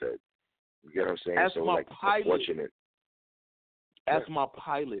think he said. You get what I'm saying? As so, my like, pilot, unfortunate. As my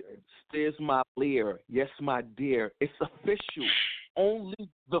pilot, steers my leer. Yes, my dear. It's official. Only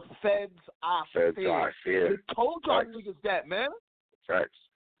the feds I fear. They told y'all niggas that, man. Facts.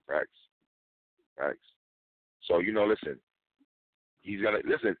 So, listen. He's going to,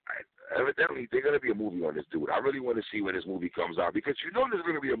 listen, evidently, there's going to be a movie on this dude. I really want to see when this movie comes out because there's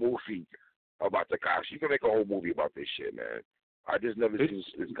going to be a movie about Tekashi. You can make a whole movie about this shit, man. I just never seen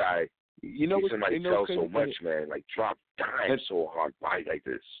this guy. Somebody tell so much, man. Like, drop dimes so hard. Why like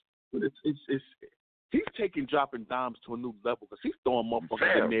this? But it's he's taking dropping dimes to a new level because he's throwing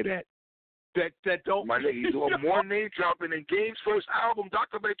motherfuckers in there that don't. My nigga, he's doing more name dropping than Game's first album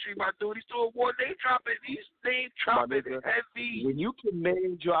documentary. My dude, he's doing more name dropping. He's name dropping heavy. When you can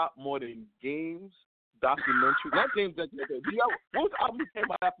name drop more than Game's documentary, not Game's documentary. What was the album he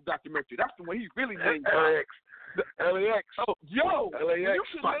came out after documentary? That's the one he really named LAX. LAX. Oh, yo, LAX.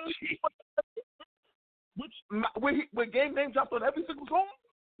 When Game name dropped on every single song.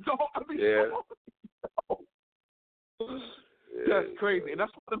 So I mean, that's crazy, and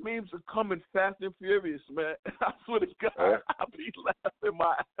that's why the memes are coming fast and furious, man. I swear to God, I be laughing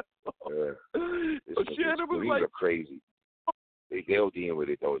my ass off. Memes are crazy. They ODing with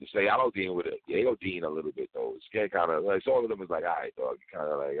it though. They say I don't deal with it. They ODing a little bit though. It's kind of like all of them is like, all right, dog. You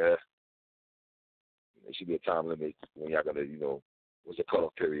kind of like, There should be a time limit when y'all gonna, what's the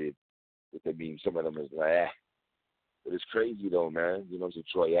cutoff period with the memes. Some of them is like, But it's crazy though, man. So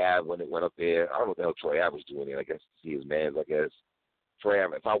Troy Ave, when it went up there, I don't know what the hell Troy Ave was doing there. I guess to see his mans, I guess. Troy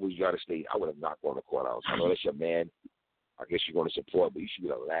Ave, if I was United States, I would have not gone to courthouse. I know that's your man. I guess you're going to support, but you should be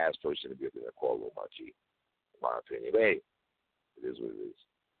the last person to be up in that courtroom, my G. In my opinion. But hey, it is what it is.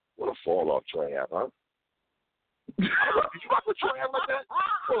 What a fall off Troy Ave, huh? Did you rock with Troy Ave like that?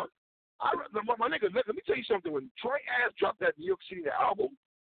 Look, my nigga, let me tell you something. When Troy Ave dropped that New York City album,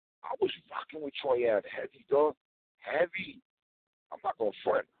 I was rocking with Troy Ave heavy, dog. Heavy. I'm not going to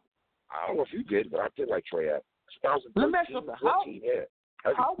front. I don't know if you did, but I did like Troy Ave. 2013, Let me ask you something. 14, yeah.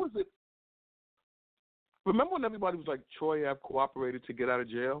 Heavy. How was it? Remember when everybody was like, Troy Ave cooperated to get out of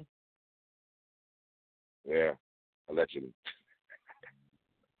jail? Yeah, allegedly.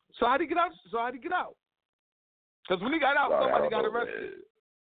 So how did he get out? Because when he got out, somebody got arrested.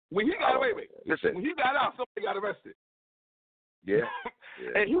 When he got Listen. When he got out, somebody got arrested. Yeah.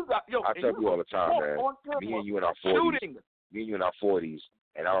 And he got I tell you all the time, man. Me and you in our 40s. Shooting. Me and you in our 40s,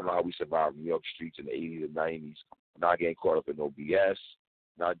 and I don't know how we survived New York streets in the 80s and 90s. Not getting caught up in no BS,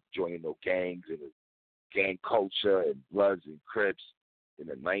 not joining no gangs and gang culture and Bloods and Crips in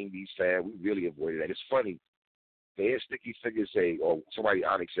the 90s, fam. We really avoided that. It's funny. They hear Sticky Figures say, or somebody,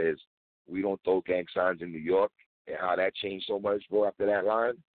 Onyx says, we don't throw gang signs in New York, and how that changed so much, bro, after that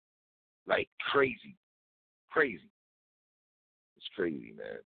line. Like, crazy. Crazy. It's crazy,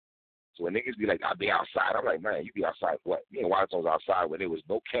 man. So when niggas be like, I'll be outside, I'm like, man, you be outside what? Me and Watson was outside when there was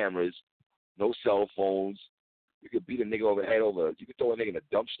no cameras, no cell phones. You could beat a nigga over the head over. You could throw a nigga in a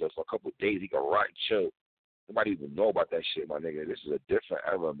dumpster for a couple of days. He could rot and chill. Nobody even know about that shit, my nigga. This is a different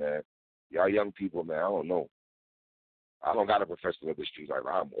era, man. Y'all young people, man, I don't know. I don't got to profess to the streets. Like,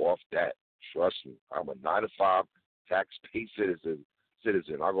 I'm off that. Trust me. I'm a 9-to-5 tax-paid citizen.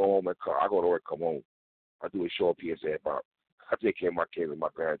 I go home and I go to work, come home. I do a show up here and say, I take care of my kids and my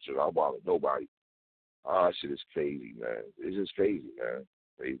grandchildren. I don't bother nobody. That shit is crazy, man. It's just crazy, man.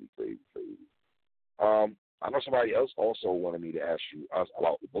 Crazy. I know somebody else also wanted me to ask you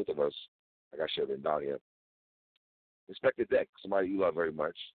about both of us. Like I should have been down here. Inspector Deck, somebody you love very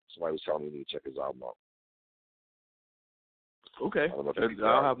much. Somebody was telling me you need to check his album out. Okay, I'll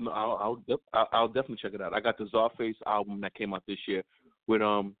definitely check it out. I got the Czarface album that came out this year with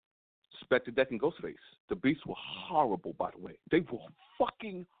Inspector Deck and Ghostface. The beats were horrible, by the way. They were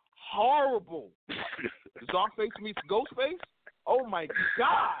fucking horrible. Czarface meets Ghostface. Oh my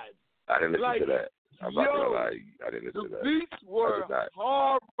God! I didn't listen to that. I'm not gonna lie. I didn't listen to that. The beats were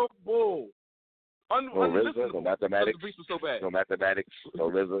horrible. No RZA, no mathematics. The beats were so bad. No mathematics, no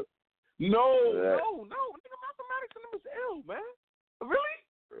RZA. No. Nigga, mathematics in them is ill, man. Really?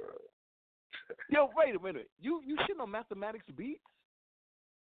 Yo, wait a minute. You shitting on mathematics beats?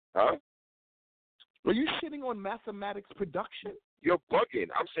 Huh? Are you shitting on mathematics production? You're bugging.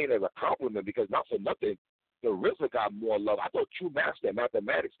 I'm saying as a compliment because not for nothing, the RZA got more love. I thought True Master and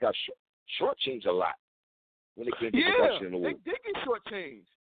mathematics got shortchanged a lot when it came to production in the world. They did get shortchanged.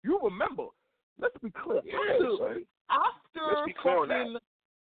 You remember? Let's be clear.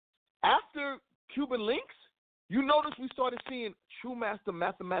 After Cuban Links, you notice we started seeing True Master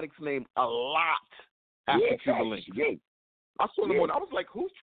Mathematics name a lot after Cuban Links. I saw them on. I was like,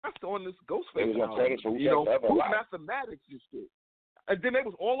 who's True Master on this Ghostface album? Who's Mathematics and shit? And then they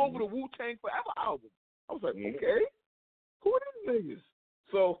was all over the Wu-Tang Forever album. I was like, okay, who are these niggas?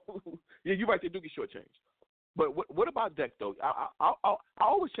 So, yeah, you're right, they do get shortchanged. But what about Deck, though? I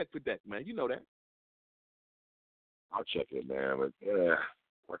always check for Deck, man. You know that. I'll check it, man. But,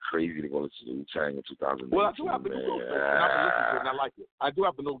 we're crazy to go listen to Wu-Tang in 2018. Well, I do have the new Ghostface, and I've been listening to it, and I like it. I do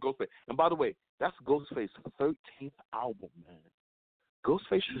have the new Ghostface. And by the way, that's Ghostface's 13th album, man.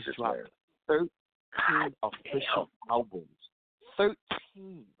 Ghostface has dropped 13 official albums. 13.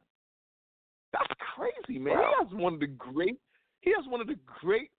 That's crazy, man. Wow. He has one of the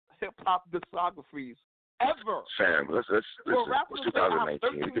great hip hop discographies ever. Sam, listen. It's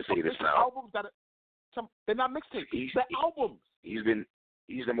 2019. We can say this now. They're not mixtapes. They're albums.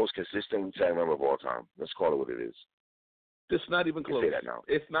 He's the most consistent Wu-Tang member of all time. Let's call it what it is. It's not even close. Say that now.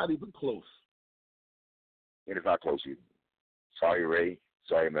 It's not even close. And it's not close either. Sorry, Ray.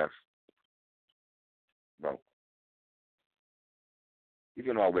 Sorry, Meth. No.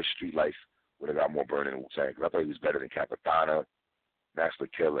 Even though I wish Street Life would have got more burning than Wu-Tang, because I thought he was better than Capitana, Master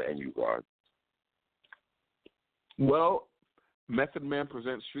Killer, and U-God. Well, Method Man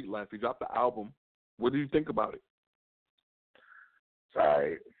presents Street Life. He dropped the album. What do you think about it? All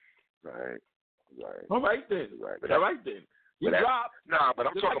right. All right then. You dropped. Nah, but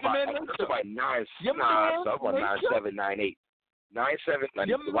I'm talking about 9. I'm talking about 9/7, 9/8.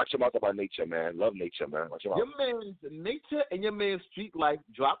 9/7. Watch your mouth about Nature, man. Love Nature, man. Watch your mouth. Your man's Nature and your man's Street Life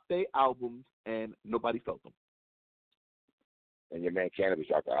dropped their albums and nobody felt them. And your man Cannabis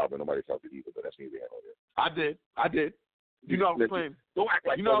dropped the album. Nobody felt it either, but that's neither here nor there. I did. You know what I'm playing? Don't act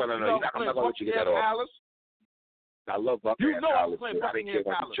like no. I'm not going to let you get that off. I love Buckingham Palace. I didn't care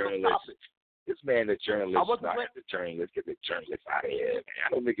about the journalists. This man, the journalist, not the journalist. Get the journalist out of here, man. I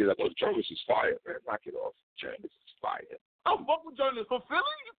don't think the journalist is fired, man. Knock it off. Journalist is fired. I'm fucking journalist from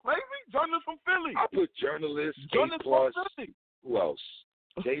Philly. You crazy? Journalist from Philly. I put journalist, Journalist from Philly. Who else?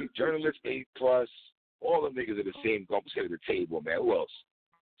 Journalist A+, all them niggas are the same gump at the table, man. Who else?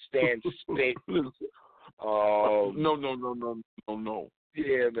 Stan Spit. No.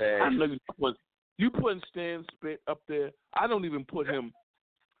 Yeah, man. I know you putting Stan Spit up there. I don't even put him.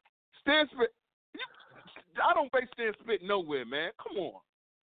 Stan Spit. I don't base Stan Spit nowhere, man. Come on.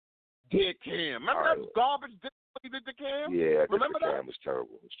 Dead Cam. Remember that garbage he did to Cam? Yeah, remember that? Cam was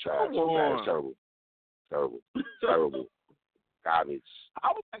terrible. It was trash. It was terrible. Garbage.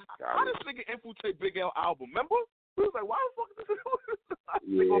 I was like, how this nigga infiltrate Big L album? Remember? We was like, why the fuck is this?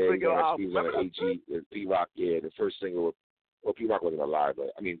 Big L album? Remember AG and P-Rock, yeah, the first single, well, P-Rock wasn't alive,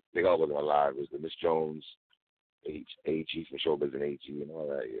 but, I mean, Big L wasn't alive. It was the Miss Jones, AG from Showbiz and AG and all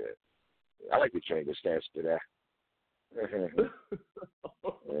that, yeah. I like the train that stands for that.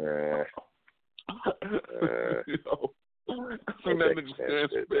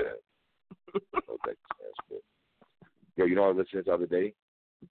 Yo, you know what I listened to the other day?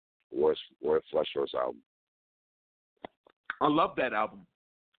 War Flush First album. I love that album.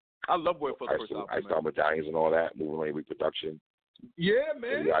 I love War Flush First album. I Star Medallions and all that, Moving Lane Reproduction. Yeah,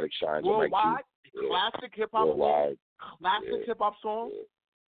 man. Periodic Shines. Worldwide, classic hip hop song. Classic hip hop song.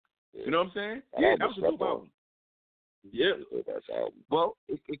 Yeah. You know what I'm saying? Yeah, that was a good album. Yeah. That's album. Well,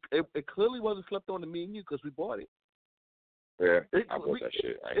 it clearly wasn't slept on to me and you because we bought it. Yeah, I bought that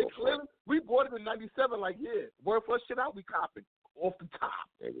shit. We bought it in '97. Like, yeah, Word Flush shit out, we copping off the top.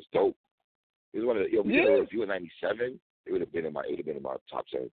 It was dope. It was one of the. Yo, we did a review in '97. It would have been in my top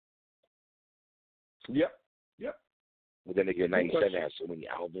 10. Yep. But then again, '97 had so many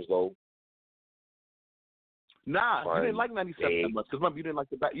albums though. Nah, you didn't like '97 that much because remember you didn't like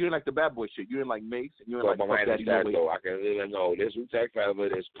the Bad Boy shit. You didn't like Mace and you didn't like Puff Daddy. Though I can even know there's Wu-Tang Forever,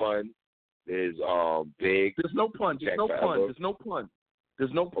 there's Pun, there's Big. There's no Pun. There's no Pun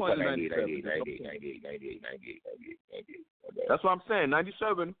in '97. 98. That's what I'm saying.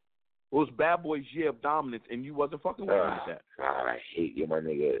 '97 was Bad Boy's year of dominance, and you wasn't fucking with that. God, I hate you, my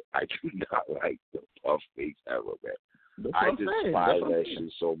nigga. I do not like the Puff Face ever, man. I despise that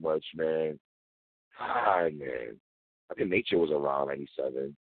shit so much, man. God, man. I think Nature was around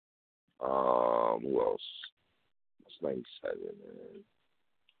 '97. Who else? What's '97,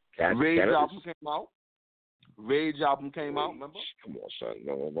 man? Rage album came out, remember? Come on, son.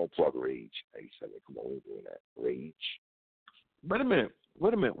 No, don't plug Rage. '97. Come on, we ain't doing that. Rage. Wait a minute. Why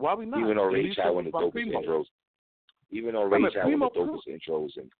we not? Even though Rage had one of the dopest intros.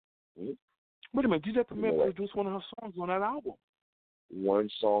 Wait a minute. DJ Premier produced one of her songs on that album. One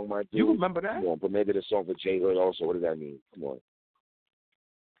song, my dude. You remember that? Come on, but maybe the song for J Hood also. What does that mean? Come on.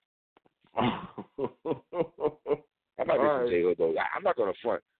 I'm not listening to J Hood though. I'm not gonna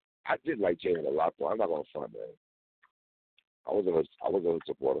front. I did like J Hood a lot though. I'm not gonna front, man. I was a Hood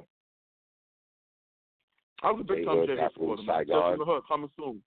supporter. I was a big time J Hood supporter. Tales from the Hood coming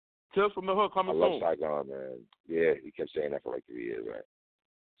soon. Tales from the Hood coming soon. I love Saigon, man. Yeah, he kept saying that for like 3 years, right?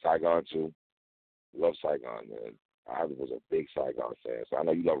 Saigon too. Love Saigon, man. I was a big Saigon fan. So I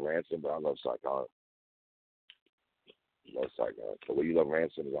know you love Ransom, but I love Saigon. The way you love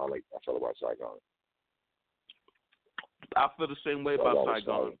Ransom is all like I felt about Saigon. I feel the same way about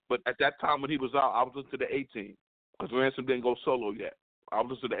Saigon. But at that time when he was out, I was listening to the 18 because Ransom didn't go solo yet. I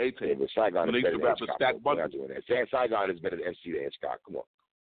was listening to the 18. Yeah, but Saigon is better than Hitchcock. We're not doing that. Saigon is better than MC than Hitchcock. Come on.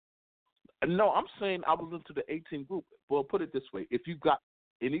 No, I'm saying I was listening to the 18 group. Well, put it this way. If you got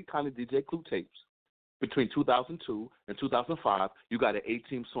any kind of DJ Clue tapes, between 2002 and 2005, you got an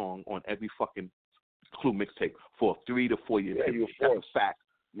 18 song on every fucking Clue mixtape for a 3 to 4 year period. That's a fact.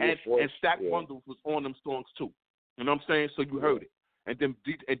 And Stack Bundles was on them songs too. You know what I'm saying? So you heard it. And then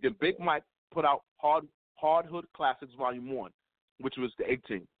Big Mike put out Hard Hood Classics Volume 1, which was the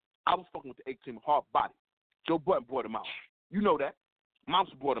 18. I was fucking with the 18 Hard Body. Joe Button brought him out. You know that. Mouse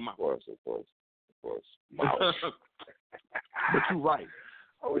brought him out. Of course. Mouse. But you're right.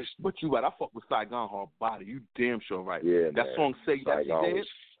 But you right. I fuck with Saigon Hard Body. You damn sure right. Yeah, that man. song Say Yes He Did.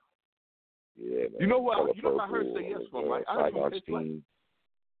 Yeah, man. You know what? You know what I heard Say Yes from, right? I heard from Steam.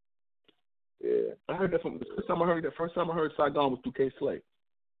 Yeah. I heard that from the first time I heard Saigon was through K Slay.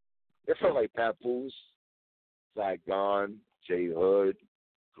 It felt like Papoose, Saigon, J Hood,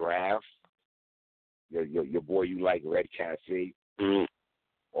 Graf, your boy you like, Red Cafe.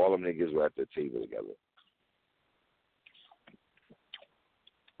 All them niggas were at the table together.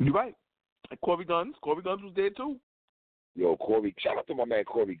 You're right. And Corey Guns was there too. Yo, shout out to my man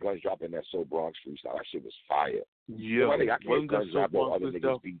Corey Guns dropping that So Bronx freestyle. That shit was fire. Yeah, I can't Guns rap off other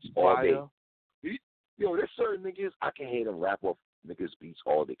niggas' beats all day. Yo, there's certain niggas I can hear them rap off niggas' beats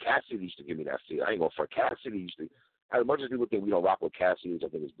all day. Cassidy used to give me that feel. I ain't gonna front. Cassidy used to. As much as people think we don't rock with Cassidy, which I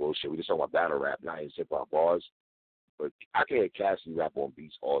think is bullshit. We just talk about battle rap, not his hip hop bars. But I can hear Cassidy rap on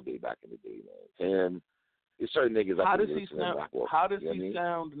beats all day back in the day, man. And there's certain niggas How I does can he listen to sound? rap off. How does You know what I he mean?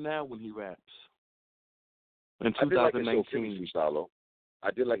 sound now when he raps? In I did like his 2019. So Philly freestyle, though. I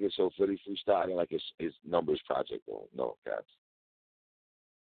did like his So Philly freestyle. I didn't like his Numbers project, though. No, Caps.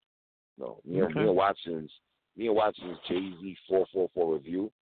 No. Me and Watson's Jay-Z 444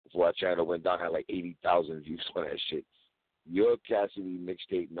 review before our channel went down had like 80,000 views on that shit. Your Cassidy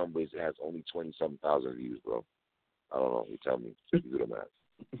mixtape Numbers has only 20-something thousand views, bro. I don't know. You tell me. You do the math.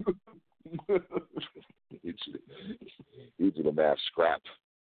 you do the math. Scrap.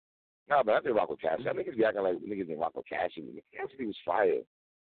 Nah, but I didn't rock with Cassidy. I niggas be acting like niggas didn't rock with Cassidy. Cassidy was fire.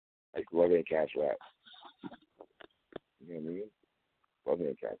 Like Brother and Cash rap. You know what I mean? Brother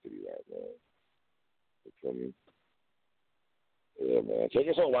and Cassidy rap, man. You feel me? Yeah, man. Take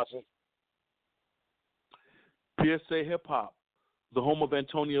us home, Watson. PSA Hip Hop, the home of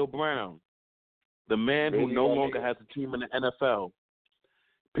Antonio Brown, the man who no longer has a team in the NFL.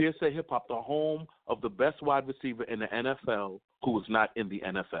 PSA Hip Hop, the home of the best wide receiver in the NFL who is not in the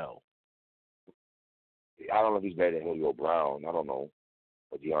NFL. I don't know if he's better than Julio Brown. I don't know.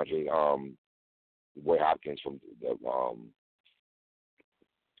 But DeAndre, Boy Hopkins from the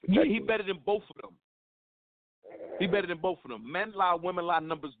Yeah, he better than both of them. He better than both of them. Men lie, women lie,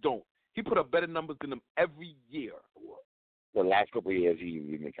 numbers don't. He put up better numbers than them every year. The last couple of years,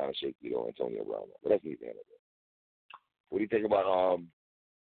 he's been kind of shaky, though, Antonio Brown. But that's neither here nor there. What do you think about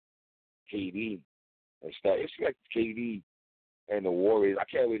KD and stuff? It's like KD and the Warriors. I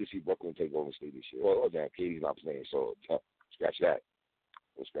can't wait to see Brooklyn take over state this year. Oh, damn, KD's not playing, so scratch that.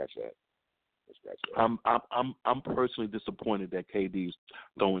 We'll scratch that. I'm personally disappointed that KD's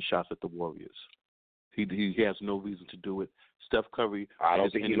throwing shots at the Warriors. He has no reason to do it. Steph Curry. I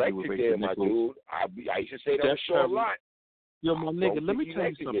don't think he likes it there, my dude. I used to say that on the show a lot. Yo, my nigga, let me tell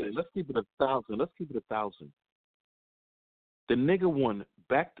you something. Let's keep it 1,000. The nigga won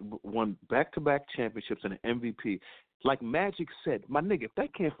back-to-back championships and an MVP. Like Magic said, my nigga, if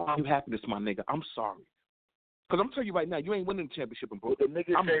that can't find you happiness, my nigga, I'm sorry. Because I'm telling you right now, you ain't winning the championship in Brooklyn.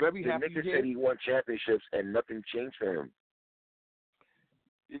 I'm very happy. The nigga said he won championships and nothing changed for him.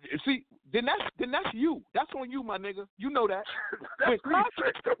 See, then that's you. That's on you, my nigga. You know that. When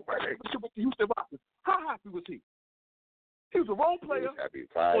Houston Rockets, how happy was he? He was a role player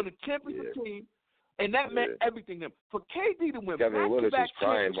on the championship team, and that meant everything to him. For KD to win Kevin Willis was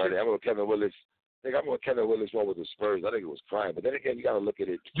crying, buddy. I'm with Kevin Willis. I'm with Kevin Willis one with the Spurs. I think it was crying, but then again, you got to look at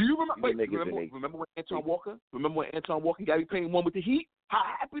it. Do you remember when Anton Walker? Remember when Anton Walker got playing one with the Heat? How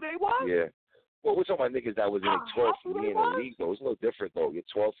happy they was? Yeah. Well, we're talking about niggas that was in their 12th year in the league, though. It's a little different, though. Your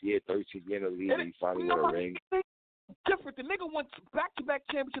 12th year, 13th year in the league, and you finally win a ring. Different. The nigga won back-to-back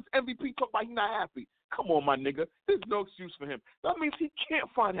championships, MVP, talk about he not happy. Come on, my nigga. There's no excuse for him. That means he can't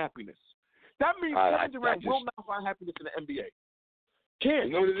find happiness. That means Kevin Durant will not find happiness in the NBA. Can't.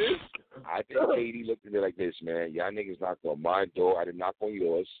 You know what it is? I think KD looked at it like this, man. Y'all niggas knocked on my door. I did knock on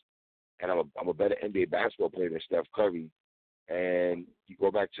yours. And I'm a better NBA basketball player than Steph Curry. And you go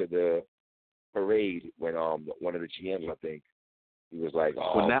back to the parade when one of the GMs, I think, he was like,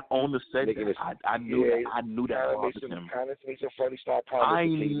 when that owner said that, I knew that bothered him. Kind of made some funny style I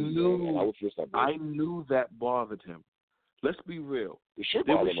knew that bothered him. Let's be real.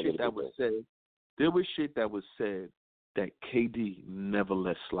 There was shit that was said that KD never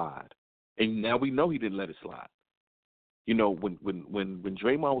let slide, and now we know he didn't let it slide. You know, when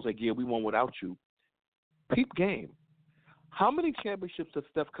Draymond was like, "Yeah, we won without you," peep game. How many championships does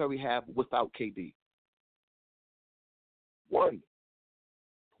Steph Curry have without KD? One.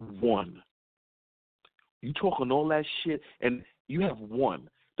 You talking all that shit, and you have one.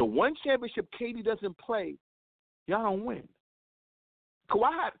 The one championship KD doesn't play, y'all don't win. It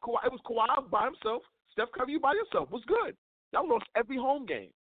was Kawhi by himself. Steph Curry, you by yourself. What's good? Y'all lost every home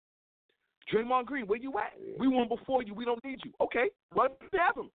game. Draymond Green, where you at? We won before you. We don't need you. Okay, why did you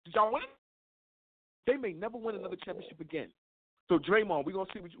have him? Did y'all win? They may never win another championship again. So Draymond, we're gonna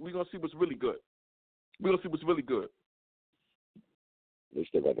see what's really good. We're gonna see what's really good. They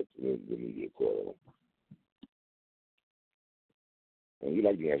still got the media core. And you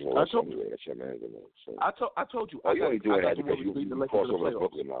like the answer. That's your man. So. I told you. You only doing that because you cross over to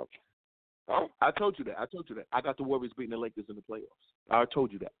Brooklyn now. Huh? I told you that. I got the Warriors beating the Lakers in the playoffs. I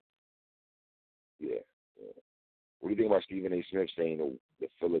told you that. Yeah. What do you think about Stephen A. Smith saying the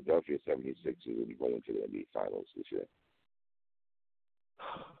Philadelphia 76ers will be going to the NBA Finals this year?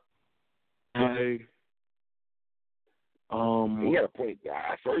 He had a point.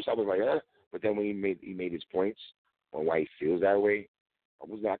 At first, I was like, but then when he made his points on why he feels that way, I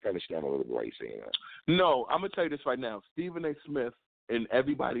can understand a little bit why he's saying that. No, I'm gonna tell you this right now. Stephen A. Smith and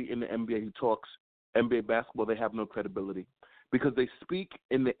everybody in the NBA who talks NBA basketball, they have no credibility because they speak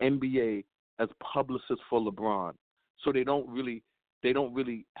in the NBA as publicists for LeBron, so they don't really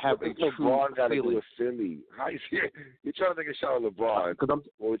have a true LeBron got to do feeling. with Philly. How you're trying to take a shot at LeBron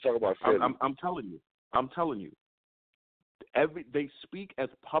when we talk about Philly? I'm telling you. They speak as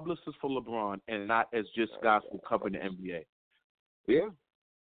publicists for LeBron and not as just guys who cover the NBA. Yeah.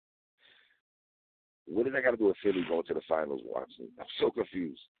 What did I got to do with Philly going to the finals, Watson? I'm so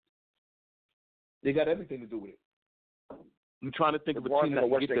confused. They got everything to do with it. You're trying to think of a team that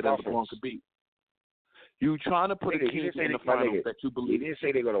LeBron could beat. You're trying to put a team in the finals that you believe. He didn't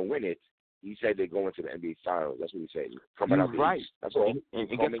say they're going to win it. He said they're going to the NBA finals. That's what he said. You're right. That's all. And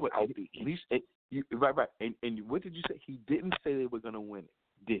guess what? Right. And what did you say? He didn't say they were going to win it,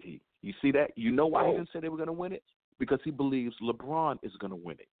 did he? You see that? You know why he didn't say they were going to win it? Because he believes LeBron is going to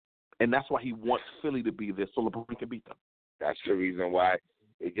win it. And that's why he wants Philly to be there so LeBron can beat them. That's the reason why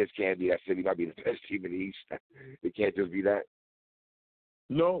it just can't be that Philly might be the best team in the East. It can't just be that.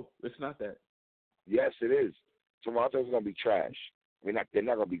 No, it's not that. Yes, it is. Toronto's going to be trash. I mean, they're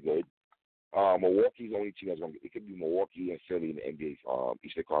not going to be good. Milwaukee's the only team that's going to be. It could be Milwaukee and Philly in the NBA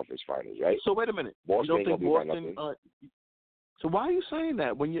Eastern Conference Finals, right? So wait a minute. Boston you don't think Boston? So why are you saying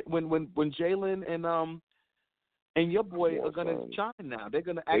that when Jalen and your boy are going to shine now? They're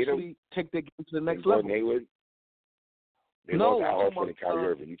going to actually take their game to the next level. They lost Al Horford and Kyrie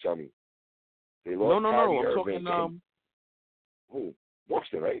Irving. You tell me. They lost Kyrie Irving. I'm talking. Who?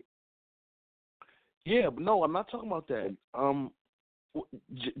 Boston, right? Yeah, but no, I'm not talking about that.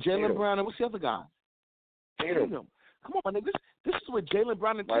 Jaylen Brown and what's the other guy? Tatum. Come on, my nigga. This is where Jaylen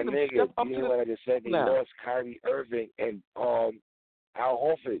Brown and Tatum step up to the like I just said, they lost Kyrie Irving and Al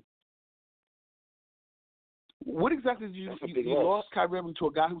Horford. What exactly did you lost Kyrie Irving to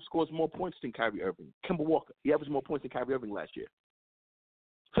a guy who scores more points than Kyrie Irving? Kemba Walker. He averaged more points than Kyrie Irving last year.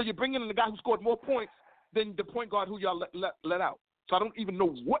 So you're bringing in the guy who scored more points than the point guard who y'all let out. So I don't even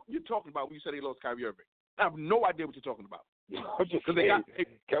know what you're talking about when you say they lost Kyrie Irving. I have no idea what you're talking about. I'm just saying,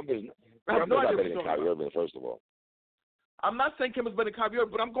 Kemba's not better than Kyrie Irving, first of all. I'm not saying Kemba's better than Kyrie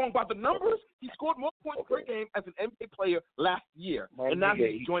Irving, but I'm going by the numbers. He scored more points per game as an NBA player last year. And now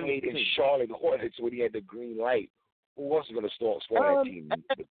he's joining the team. He played in Charlotte Hornets when he had the green light. Who else is going to score that team?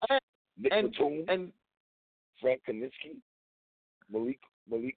 Nick Batum? And Frank Kaminsky? Malik,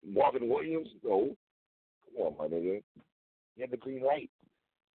 Marvin Williams? No. Come on, my nigga. He had the green light.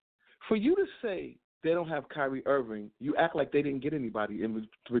 For you to say they don't have Kyrie Irving, you act like they didn't get anybody in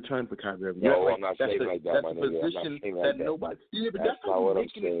return for Kyrie Irving. No, I'm not saying like that, my nigga. That's a position that nobody. Yeah, but that's not what I'm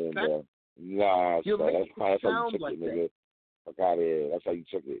saying, bro. Nah, that's how you took it, nigga. Fuck out of here. That's how you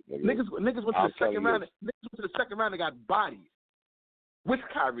took it, nigga. Niggas went to the second round. Niggas went to the second round and got bodied with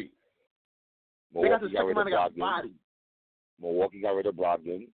Kyrie. They got to the second round and got bodied. Milwaukee got rid of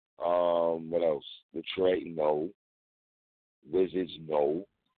Brogdon. What else? Detroit, no. Wizards, no.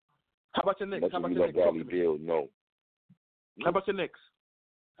 How about your Knicks? No. How about your Knicks?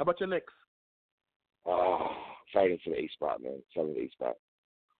 Fighting for the 8th spot, man. Fighting the 8th spot.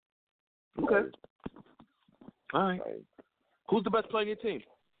 Okay. All right. Who's the best player on your team?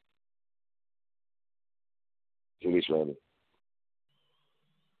 Julius Randle.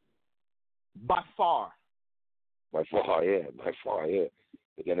 By far, yeah.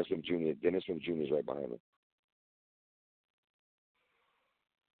 But Dennis Smith Jr. is right behind him.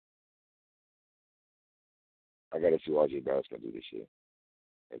 I got to see what RJ Barrett's going to do this year.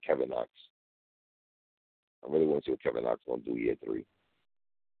 And Kevin Knox. I really want to see what Kevin Knox is going to do year 3.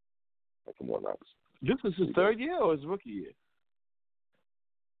 Like, come on, Knox. This is his third year or his rookie year?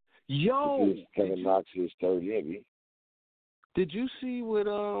 Yo! Kevin Knox is third year, B. Did you see what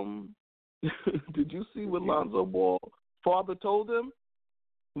Lonzo Ball father told him?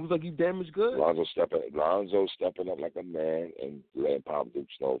 He was like, "You damaged good." Lonzo stepping up like a man and letting Pop Duke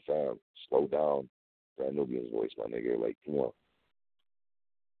slow down. Brand Nubian's voice, my nigga. Like, come on.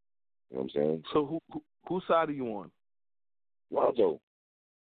 You know what I'm saying? So whose side are you on? Lonzo.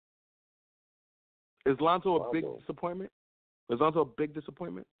 Is Lonzo a big disappointment?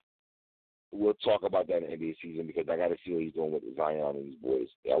 We'll talk about that in the NBA season because I got to see what he's doing with Zion and his boys.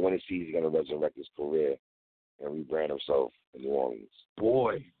 I want to see if he's going to resurrect his career and rebrand himself in New Orleans.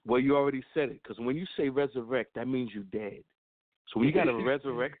 Boy, well, you already said it because when you say resurrect, that means you're dead. So when you got to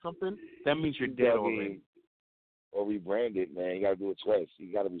resurrect something, that means you're dead already. Or rebrand it, man. You got to do it twice.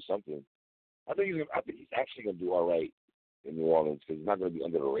 You got to do something. I think he's actually going to do all right in New Orleans because he's not going to be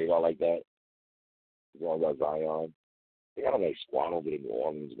under the radar like that. He's going to Zion. They got a nice squad over in New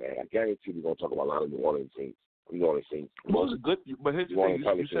Orleans, man. I guarantee we're going to talk about a lot of New Orleans things. Well, it's good, but here's the thing.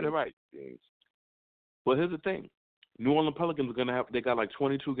 You said it right. Well, here's the thing. New Orleans Pelicans are gonna have. They got like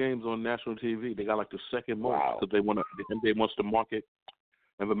 22 games on national TV. They got like the second most because they want to. The NBA wants to market.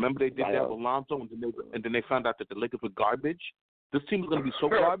 And remember, they did that with Lonzo, and then they found out that the Lakers were garbage. This team is gonna be so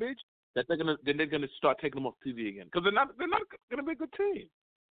garbage that they're gonna start taking them off TV again because they're not gonna be a good team.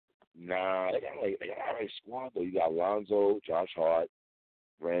 Nah, they got a right squad though. You got Lonzo, Josh Hart,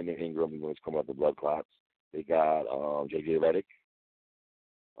 Brandon Ingram, who's coming up the blood clots. They got JJ Redick.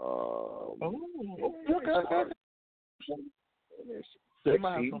 Okay.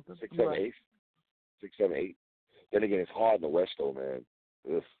 6, 7, 8. Then again, it's hard in the West though, man.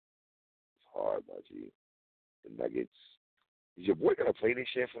 It's hard, my G. The Nuggets. Is your boy gonna play this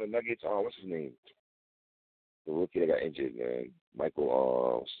shit for the Nuggets? What's his name? The rookie that got injured, man.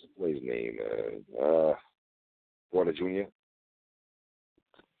 Michael, what's his name, man? Porter Jr.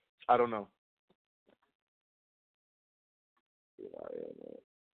 I don't know. Yeah, man.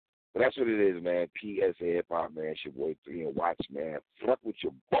 But that's what it is, man. PSA Hip Hop, man. It's your boy 3 and Watch, man. Fuck with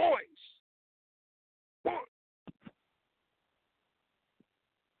your boys. Boy.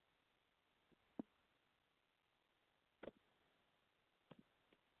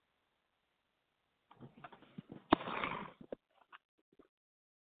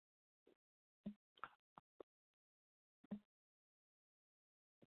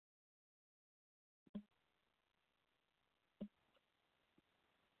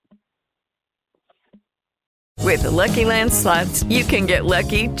 With the Lucky Land Slots, you can get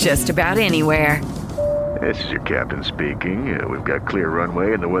lucky just about anywhere. This is your captain speaking. We've got clear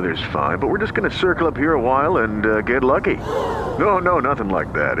runway and the weather's fine, but we're just going to circle up here a while and get lucky. No, nothing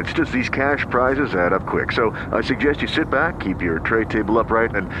like that. It's just these cash prizes add up quick. So I suggest you sit back, keep your tray table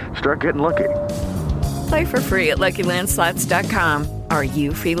upright, and start getting lucky. Play for free at LuckyLandSlots.com. Are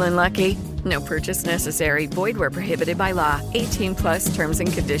you feeling lucky? No purchase necessary. Void where prohibited by law. 18+ terms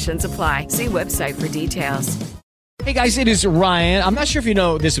and conditions apply. See website for details. Hey guys, it is Ryan. I'm not sure if you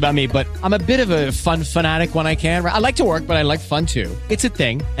know this about me, but I'm a bit of a fun fanatic when I can. I like to work, but I like fun too. It's a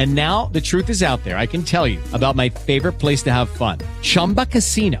thing. And now the truth is out there. I can tell you about my favorite place to have fun. Chumba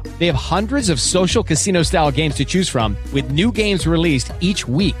Casino. They have hundreds of social casino style games to choose from with new games released each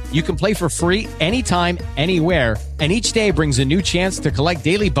week. You can play for free anytime, anywhere. And each day brings a new chance to collect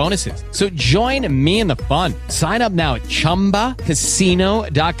daily bonuses. So join me in the fun. Sign up now at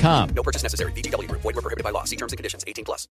ChumbaCasino.com. No purchase necessary. VGW. Void where prohibited by law. See terms and conditions. 18+.